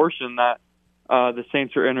of proportion that the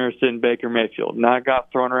Saints are interested in Baker Mayfield. And that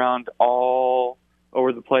got thrown around all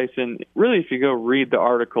over the place. And really, if you go read the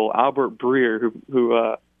article, Albert Breer,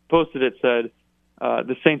 who posted it, said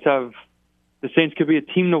the Saints could be a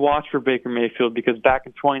team to watch for Baker Mayfield because back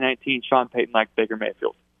in 2019, Sean Payton liked Baker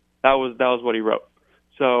Mayfield. That was what he wrote.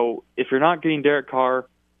 So if you're not getting Derek Carr,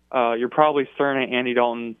 you're probably staring at Andy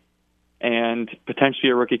Dalton and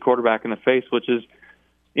potentially a rookie quarterback in the face, which is,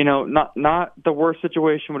 not the worst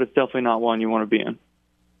situation, but it's definitely not one you want to be in.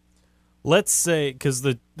 Let's say, because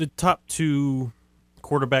the top 2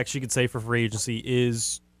 quarterbacks you could say for free agency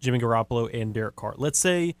is Jimmy Garoppolo and Derek Carr. Let's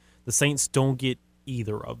say the Saints don't get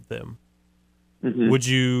either of them. Mm-hmm.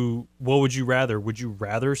 What would you rather? Would you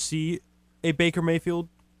rather see a Baker Mayfield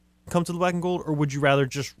come to the black and gold, or would you rather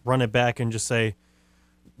just run it back and just say,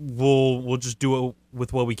 we'll just do it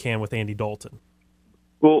with what we can with Andy Dalton?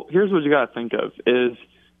 Well, here's what you got to think of is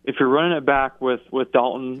if you're running it back with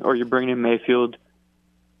Dalton or you're bringing in Mayfield,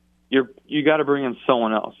 you got to bring in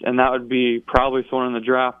someone else, and that would be probably someone in the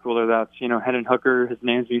draft, whether that's Hendon Hooker, his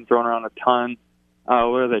name's being thrown around a ton,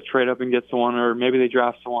 whether they trade up and get someone, or maybe they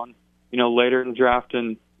draft someone later in the draft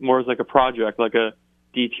and more as like a project, like a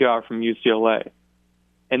DTR from UCLA.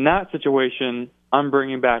 In that situation, I'm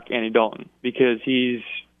bringing back Andy Dalton because he's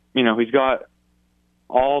got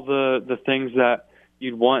all the things that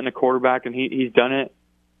you'd want in a quarterback, and he's done it,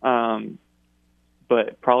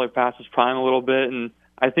 but probably past his prime a little bit. And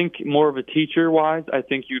I think more of a teacher-wise, I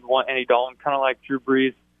think you'd want Andy Dalton, kind of like Drew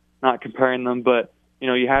Brees, not comparing them, but,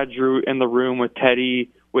 you had Drew in the room with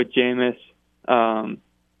Teddy, with Jameis.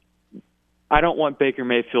 I don't want Baker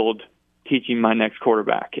Mayfield teaching my next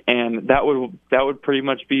quarterback, and that would pretty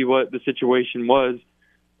much be what the situation was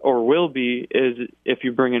or will be, is if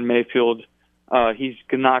you bring in Mayfield, he's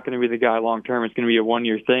not going to be the guy long term. It's going to be a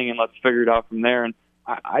 1-year thing, and let's figure it out from there. And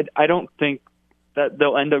I don't think that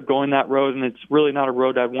they'll end up going that road, and it's really not a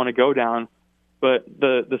road I'd want to go down. But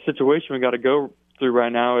the situation we got to go through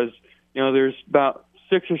right now is, there's about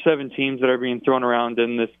 6 or 7 teams that are being thrown around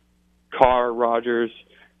in this Carr, Rodgers,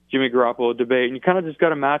 Jimmy Garoppolo debate, and you kind of just got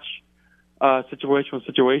to match situation with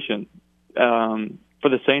situation. For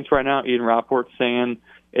the Saints right now, Ian Rappaport's saying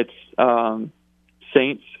it's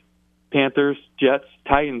Saints, Panthers, Jets,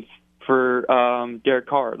 Titans for Derek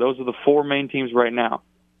Carr. Those are the 4 main teams right now.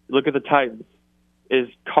 Look at the Titans. Is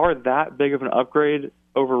Carr that big of an upgrade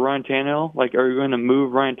over Ryan Tannehill? Like, are you going to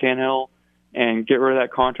move Ryan Tannehill and get rid of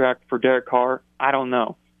that contract for Derek Carr? I don't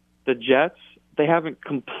know. The Jets, they haven't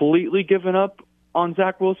completely given up on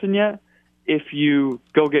Zach Wilson yet. If you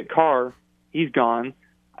go get Carr, he's gone.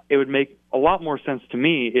 It would make a lot more sense to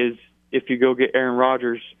me is if you go get Aaron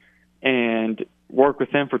Rodgers and work with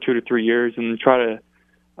him for 2 to 3 years and try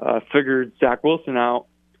to figure Zach Wilson out,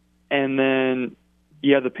 and then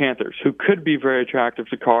you have the Panthers, who could be very attractive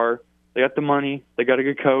to Carr. They got the money, they got a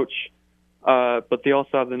good coach, but they also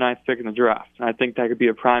have the 9th pick in the draft. And I think that could be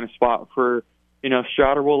a prime spot for,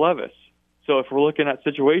 Stroud or Will Levis. So if we're looking at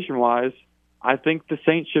situation-wise, I think the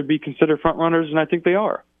Saints should be considered front runners, and I think they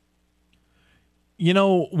are.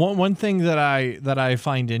 One thing that I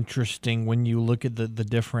find interesting when you look at the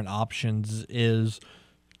different options is,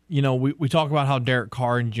 we talk about how Derek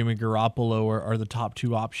Carr and Jimmy Garoppolo are the top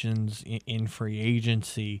 2 options in free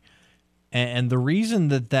agency. And the reason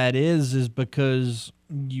that is because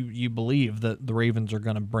you believe that the Ravens are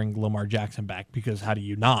going to bring Lamar Jackson back, because how do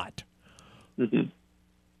you not? Mm-hmm.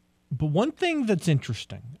 But one thing that's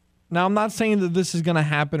interesting, now I'm not saying that this is going to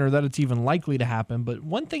happen or that it's even likely to happen, but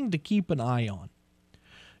one thing to keep an eye on.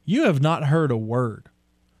 You have not heard a word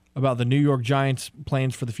about the New York Giants'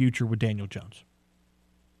 plans for the future with Daniel Jones.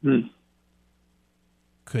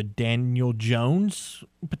 Could Daniel Jones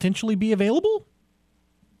potentially be available?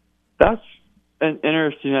 That's an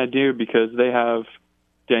interesting idea because they have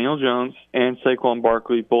Daniel Jones and Saquon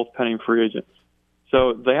Barkley both pending free agents.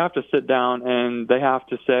 So they have to sit down and they have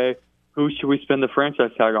to say, who should we spend the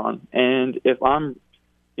franchise tag on? And if I'm,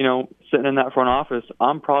 sitting in that front office,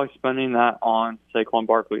 I'm probably spending that on Saquon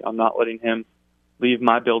Barkley. I'm not letting him leave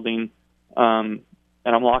my building, and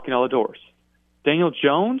I'm locking all the doors. Daniel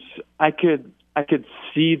Jones, I could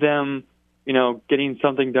see them, getting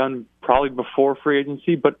something done probably before free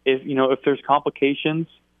agency. But if there's complications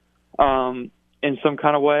in some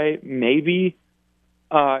kind of way, maybe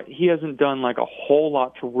he hasn't done like a whole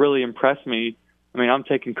lot to really impress me. I mean, I'm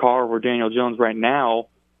taking Carr over Daniel Jones right now,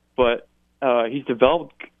 but he's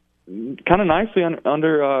developed kind of nicely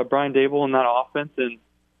under Brian Dable in that offense. And,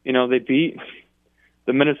 they beat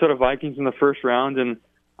the Minnesota Vikings in the first round, and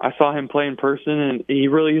I saw him play in person, and he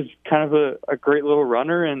really is kind of a great little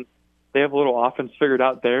runner, and they have a little offense figured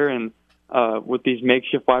out there. And with these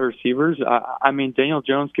makeshift wide receivers, I mean, Daniel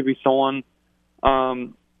Jones could be someone,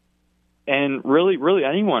 and really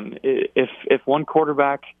anyone. If one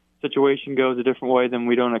quarterback situation goes a different way than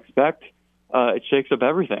we don't expect, it shakes up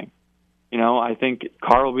everything. I think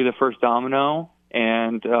Carr will be the first domino,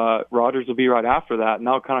 and Rodgers will be right after that, and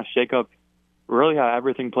that'll kind of shake up really how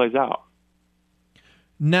everything plays out.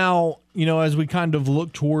 Now, as we kind of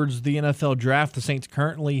look towards the NFL draft, the Saints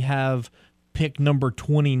currently have pick number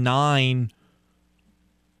 29.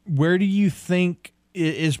 Where do you think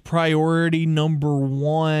is priority number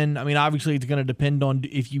 1? I mean, obviously it's going to depend on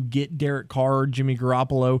if you get Derek Carr or Jimmy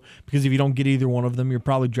Garoppolo, because if you don't get either one of them, you're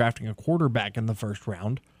probably drafting a quarterback in the first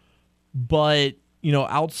round. But,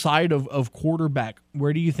 outside of quarterback,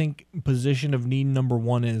 where do you think position of need number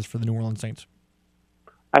 1 is for the New Orleans Saints?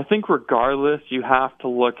 I think regardless, you have to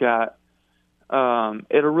look at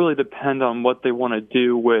it'll really depend on what they want to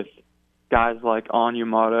do with guys like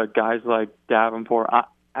Onyemata, guys like Davenport.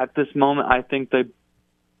 At this moment, I think they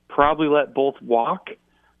probably let both walk.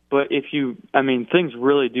 But things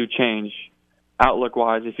really do change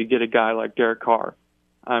outlook-wise if you get a guy like Derek Carr.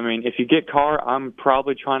 I mean, if you get Carr, I'm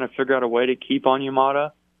probably trying to figure out a way to keep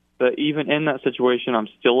Onyemata. But even in that situation, I'm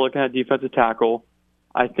still looking at defensive tackle.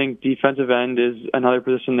 I think defensive end is another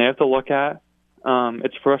position they have to look at.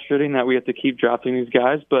 It's frustrating that we have to keep drafting these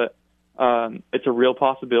guys, but it's a real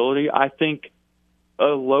possibility. I think a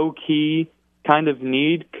low-key kind of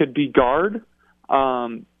need could be guard.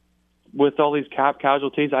 With all these cap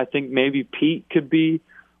casualties, I think maybe Pete could be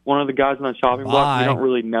one of the guys on the chopping block. We don't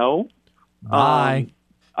really know.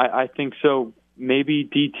 I think so. Maybe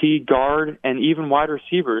DT, guard, and even wide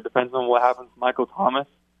receiver. It depends on what happens to Michael Thomas.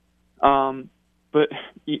 But,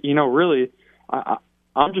 really,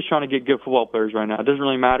 I'm just trying to get good football players right now. It doesn't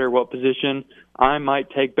really matter what position. I might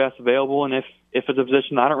take best available, and if it's a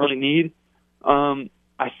position I don't really need,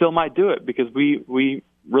 I still might do it, because we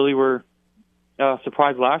really were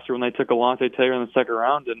surprised last year when they took Alontae Taylor in the second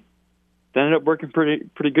round, and that ended up working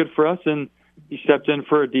pretty good for us, and he stepped in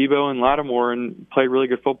for Adebo and Lattimore and played really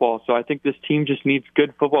good football. So I think this team just needs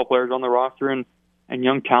good football players on the roster and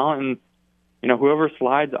young talent, and whoever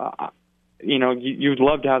slides, you'd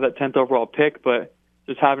love to have that 10th overall pick, but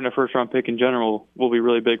just having a first-round pick in general will be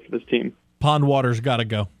really big for this team. Pondwater's got to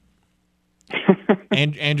go.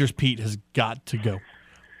 Andrews Pete has got to go.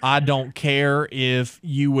 I don't care if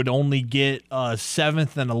you would only get a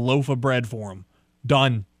 7th and a loaf of bread for him.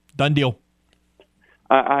 Done deal.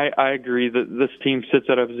 I agree that this team sits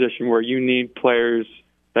at a position where you need players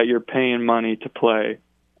that you're paying money to play,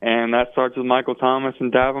 and that starts with Michael Thomas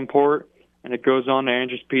and Davenport, and it goes on to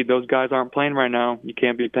Andrews Pete. Those guys aren't playing right now. You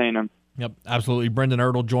can't be paying them. Yep, absolutely. Brendan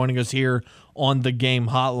Ertl joining us here on the Game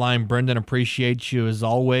Hotline. Brendan, appreciate you as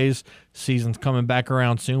always. Season's coming back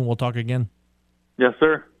around soon. We'll talk again. Yes,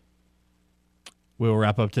 sir. We'll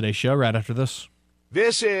wrap up today's show right after this.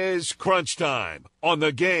 This is Crunch Time on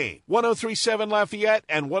the Game. 103.7 Lafayette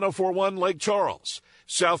and 104.1 Lake Charles,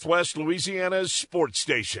 Southwest Louisiana's sports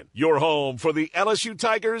station. Your home for the LSU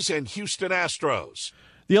Tigers and Houston Astros.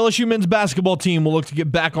 The LSU men's basketball team will look to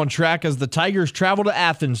get back on track as the Tigers travel to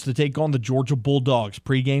Athens to take on the Georgia Bulldogs.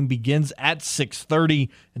 Pregame begins at 6:30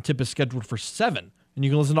 and tip is scheduled for 7. And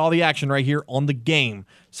you can listen to all the action right here on the Game,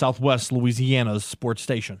 Southwest Louisiana's sports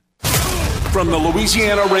station. From the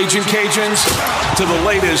Louisiana Ragin' Cajuns to the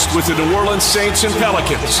latest with the New Orleans Saints and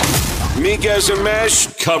Pelicans, Miguez and Mesh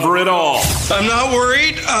cover it all. I'm not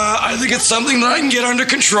worried. I think it's something that I can get under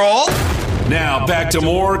control. Now back to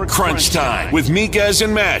more Crunch Time with Miguez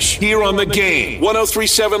and Mesh here on the Game.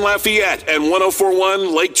 103.7 Lafayette and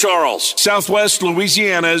 104.1 Lake Charles, Southwest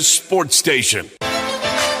Louisiana's sports station.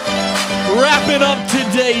 Wrapping up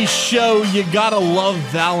today's show, you gotta love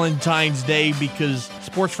Valentine's Day because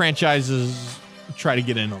sports franchises try to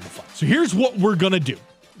get in on the fun. So here's what we're gonna do.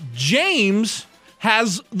 James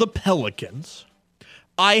has the Pelicans.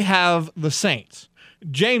 I have the Saints.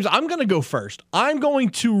 James, I'm going to go first. I'm going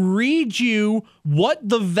to read you what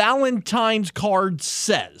the Valentine's card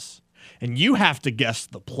says, and you have to guess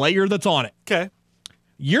the player that's on it. Okay.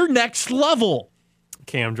 Your next level.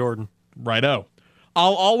 Cam Jordan. Righto.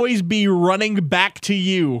 I'll always be running back to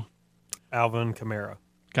you. Alvin Kamara.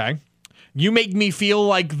 Okay. You make me feel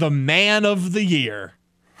like the man of the year.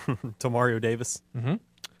 Tomario Davis.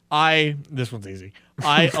 Mm-hmm. This one's easy.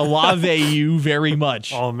 I Olave you very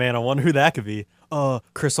much. Oh, man, I wonder who that could be.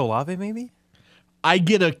 Chris Olave, maybe? I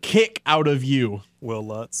get a kick out of you. Will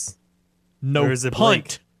Lutz. No or is it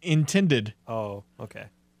punt Blake? intended. Oh, okay.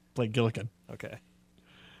 Blake Gillikin. Okay.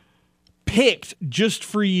 Picked just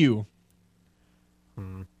for you.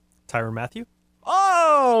 Tyrann Mathieu?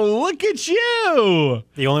 Oh, look at you.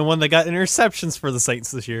 The only one that got interceptions for the Saints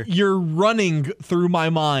this year. You're running through my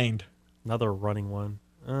mind. Another running one.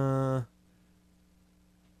 I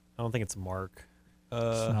don't think it's Mark.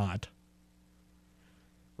 It's not.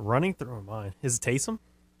 Running through my mind. Is it Taysom?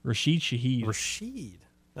 Rashid Shaheed. Rashid.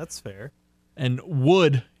 That's fair. And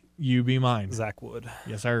would you be mine? Zach Wood.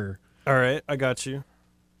 Yes, sir. All right, I got you.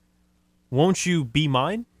 Won't you be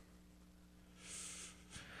mine?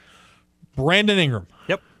 Brandon Ingram.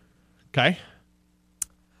 Yep. Okay.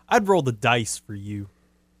 I'd roll the dice for you.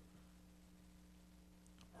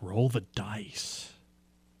 Roll the dice.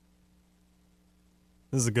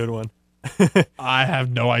 This is a good one. I have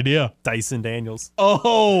no idea. Dyson Daniels.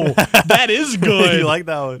 Oh, that is good. You like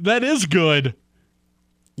that one? That is good.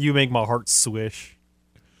 You make my heart swish.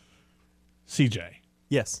 CJ.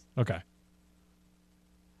 Yes. Okay.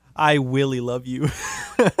 I Willie love you.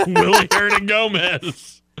 Willie Hernan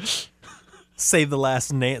Gomez. Save the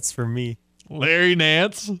last Nance for me. Larry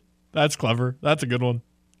Nance. That's clever. That's a good one.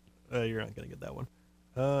 You're not going to get that one.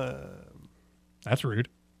 That's rude.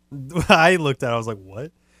 I looked at it. I was like,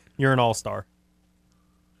 what? You're an all-star.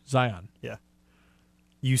 Zion. Yeah.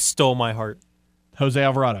 You stole my heart. Jose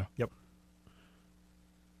Alvarado. Yep.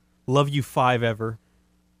 Love you 5 ever.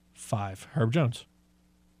 5. Herb Jones.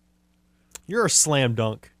 You're a slam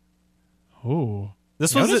dunk. Oh.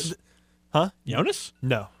 This Jonas? was huh? Jonas?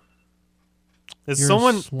 No. It's You're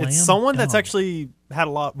someone that's dunk. actually had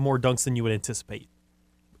a lot more dunks than you would anticipate.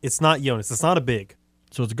 It's not Jonas. It's not a big.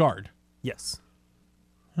 So it's a guard. Yes.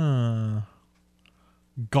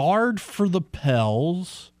 Guard for the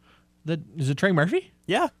Pels. Is it Trey Murphy?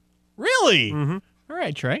 Yeah. Really? Mm-hmm. All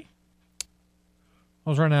right, Trey. I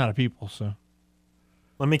was running out of people, so.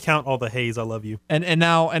 Let me count all the Hayes. I love you. And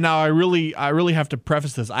now I really have to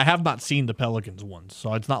preface this. I have not seen the Pelicans ones,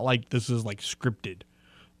 so it's not like this is like scripted.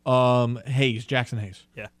 Hayes, Jackson Hayes.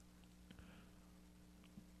 Yeah.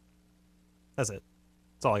 That's it.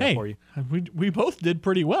 That's all I got for you. We both did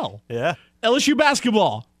pretty well. Yeah. LSU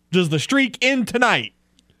basketball. Does the streak end tonight?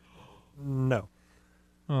 No.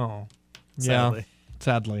 Oh. Sadly. Yeah.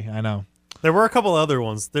 Sadly, I know. There were a couple other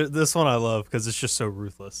ones. This one I love because it's just so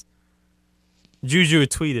ruthless. Juju had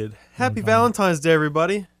tweeted, "Happy Valentine's Day,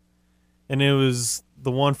 everybody." And it was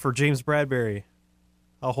the one for James Bradbury.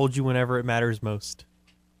 I'll hold you whenever it matters most.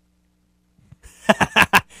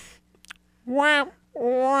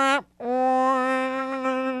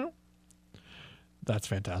 That's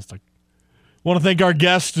fantastic. Want to thank our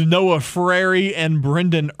guests, Noah Frary and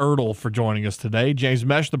Brendan Ertle, for joining us today. James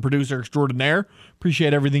Mesh, the producer extraordinaire.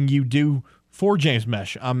 Appreciate everything you do for James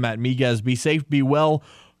Mesh. I'm Matt Miguez. Be safe, be well.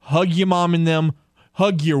 Hug your mom and them.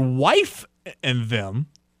 Hug your wife and them.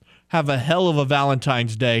 Have a hell of a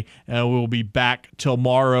Valentine's Day, and we'll be back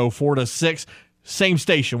tomorrow, 4 to 6. Same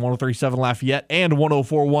station, 103.7 Lafayette and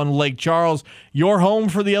 104.1 Lake Charles. Your home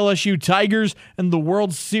for the LSU Tigers and the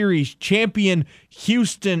World Series champion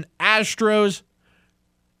Houston Astros.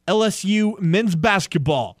 LSU men's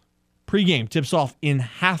basketball pregame tips off in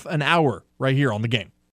half an hour right here on The Game.